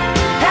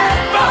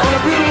 headed for the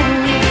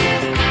blues.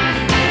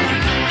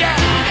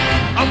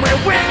 Yeah, and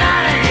we're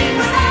winning,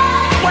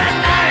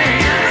 ugly.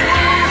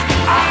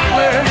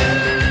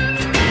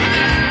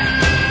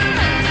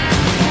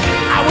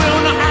 I will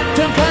not act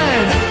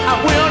unkind, I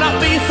will not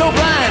be so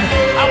blind,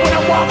 I will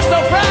not walk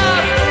so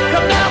proud,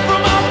 come down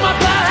from off my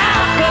cloud.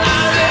 How can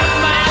I live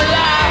my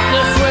life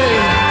this way?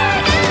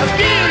 A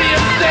beauty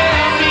is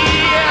staring me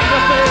in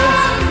the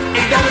face.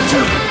 Ain't that the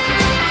truth?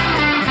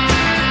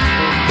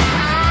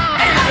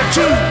 Ain't that the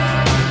truth?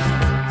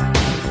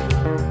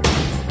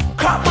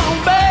 Come on,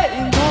 baby,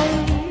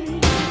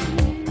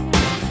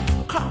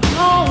 come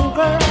on,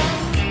 girl,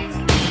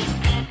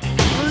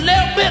 a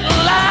little bit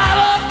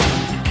louder.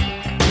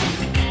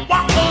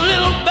 Walk a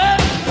little bit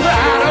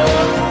prouder.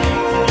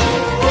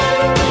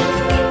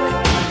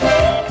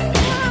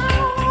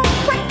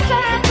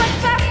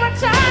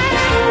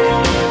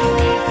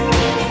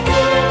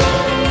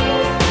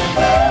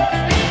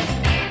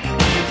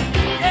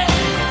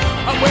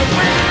 And we're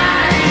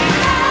winning,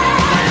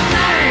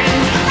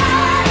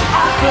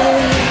 ugly.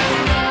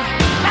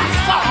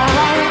 That's all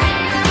right.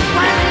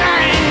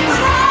 Winning,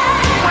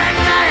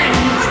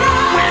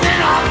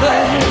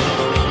 ugly.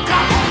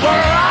 Come on,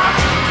 girl.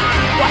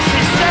 What's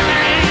she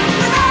saying?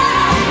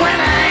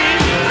 Winning,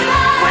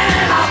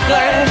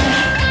 ugly.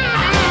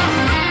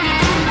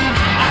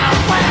 I'm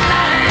winning, ugly.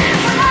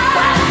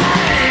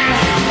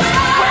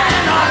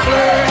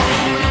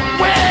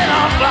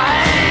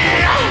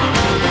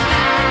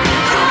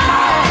 Come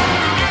on,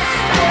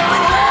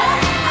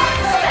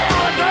 stay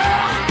on it,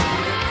 girl.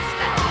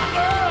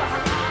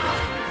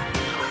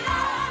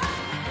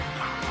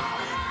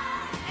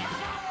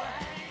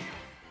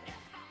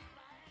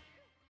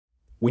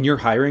 When you're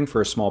hiring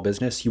for a small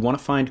business, you want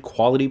to find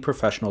quality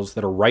professionals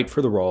that are right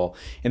for the role,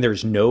 and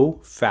there's no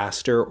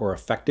faster or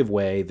effective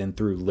way than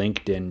through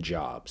LinkedIn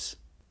Jobs.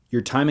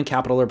 Your time and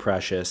capital are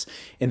precious,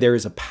 and there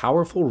is a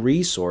powerful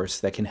resource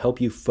that can help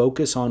you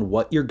focus on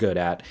what you're good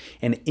at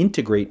and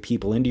integrate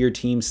people into your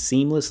team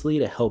seamlessly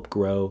to help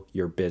grow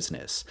your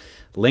business.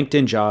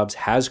 LinkedIn Jobs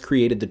has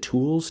created the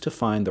tools to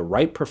find the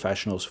right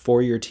professionals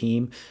for your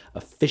team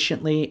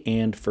efficiently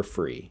and for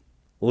free.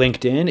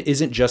 LinkedIn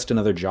isn't just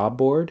another job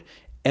board.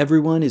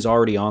 Everyone is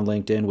already on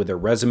LinkedIn with their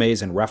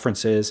resumes and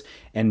references,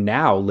 and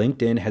now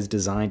LinkedIn has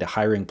designed a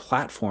hiring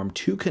platform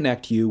to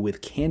connect you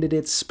with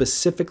candidates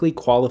specifically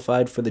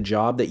qualified for the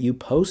job that you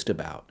post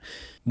about.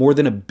 More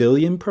than 1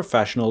 billion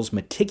professionals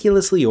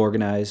meticulously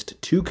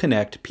organized to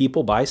connect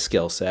people by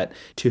skill set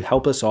to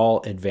help us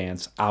all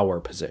advance our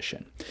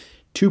position.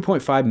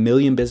 2.5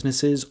 million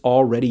businesses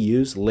already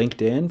use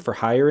LinkedIn for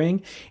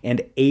hiring,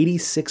 and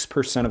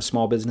 86% of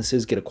small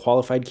businesses get a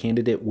qualified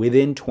candidate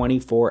within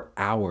 24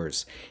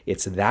 hours.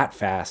 It's that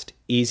fast,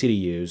 easy to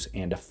use,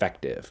 and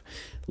effective.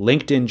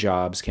 LinkedIn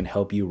Jobs can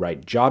help you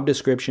write job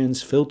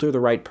descriptions, filter the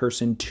right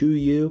person to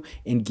you,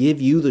 and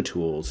give you the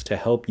tools to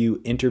help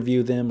you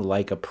interview them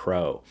like a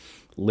pro.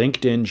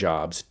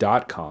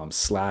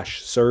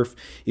 LinkedInjobs.com/surf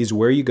is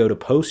where you go to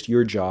post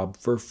your job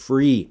for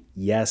free.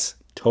 Yes,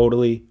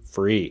 totally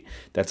free.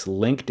 That's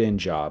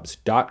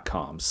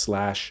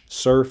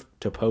LinkedInjobs.com/surf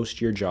to post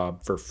your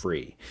job for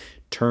free.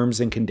 Terms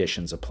and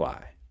conditions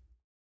apply.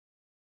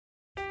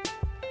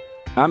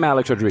 I'm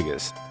Alex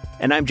Rodriguez.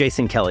 And I'm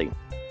Jason Kelly.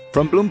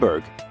 From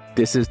Bloomberg,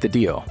 this is The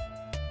Deal.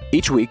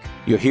 Each week,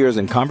 you'll hear us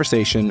in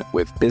conversation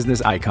with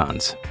business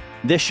icons.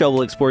 This show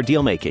will explore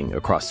deal-making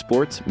across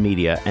sports,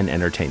 media, and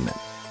entertainment.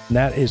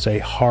 That is a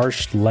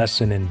harsh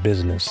lesson in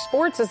business.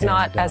 Sports is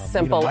not as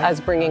simple as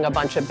bringing a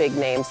bunch of big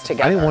names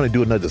together. I didn't want to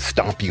do another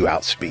stomp you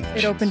out speech.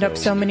 It opened up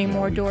so many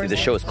more doors. The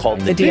show is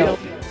called The Deal.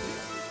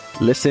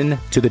 Listen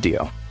to The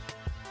Deal.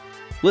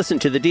 Listen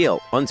to The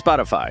Deal on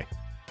Spotify.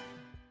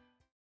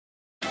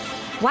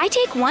 Why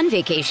take one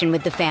vacation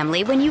with the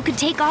family when you could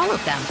take all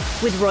of them?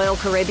 With Royal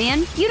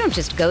Caribbean, you don't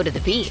just go to the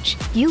beach.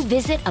 You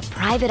visit a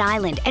private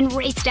island and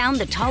race down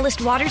the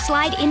tallest water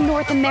slide in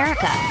North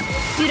America.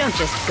 You don't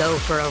just go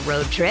for a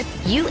road trip.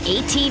 You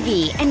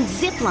ATV and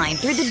zip line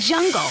through the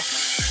jungle.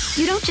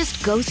 You don't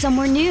just go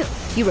somewhere new.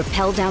 You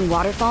rappel down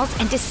waterfalls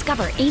and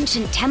discover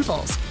ancient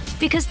temples.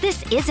 Because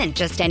this isn't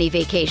just any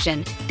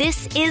vacation.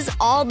 This is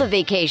all the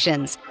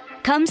vacations.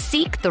 Come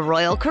seek the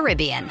Royal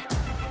Caribbean.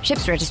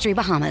 Ships Registry,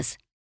 Bahamas.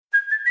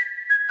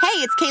 Hey,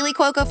 it's Kaylee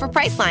Cuoco for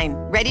Priceline.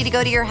 Ready to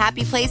go to your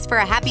happy place for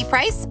a happy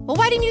price? Well,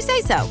 why didn't you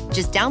say so?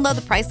 Just download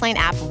the Priceline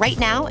app right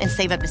now and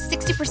save up to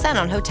 60%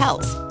 on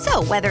hotels.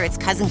 So whether it's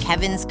Cousin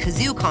Kevin's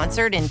Kazoo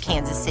Concert in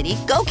Kansas City,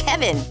 go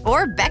Kevin,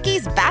 or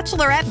Becky's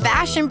Bachelorette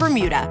Bash in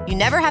Bermuda, you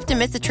never have to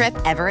miss a trip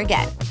ever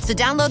again. So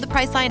download the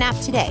Priceline app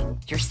today.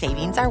 Your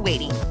savings are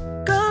waiting.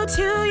 Go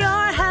to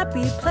your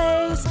happy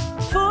place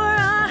for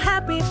a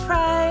happy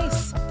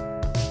price.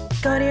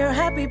 Go to your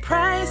happy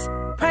price,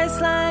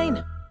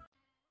 Priceline.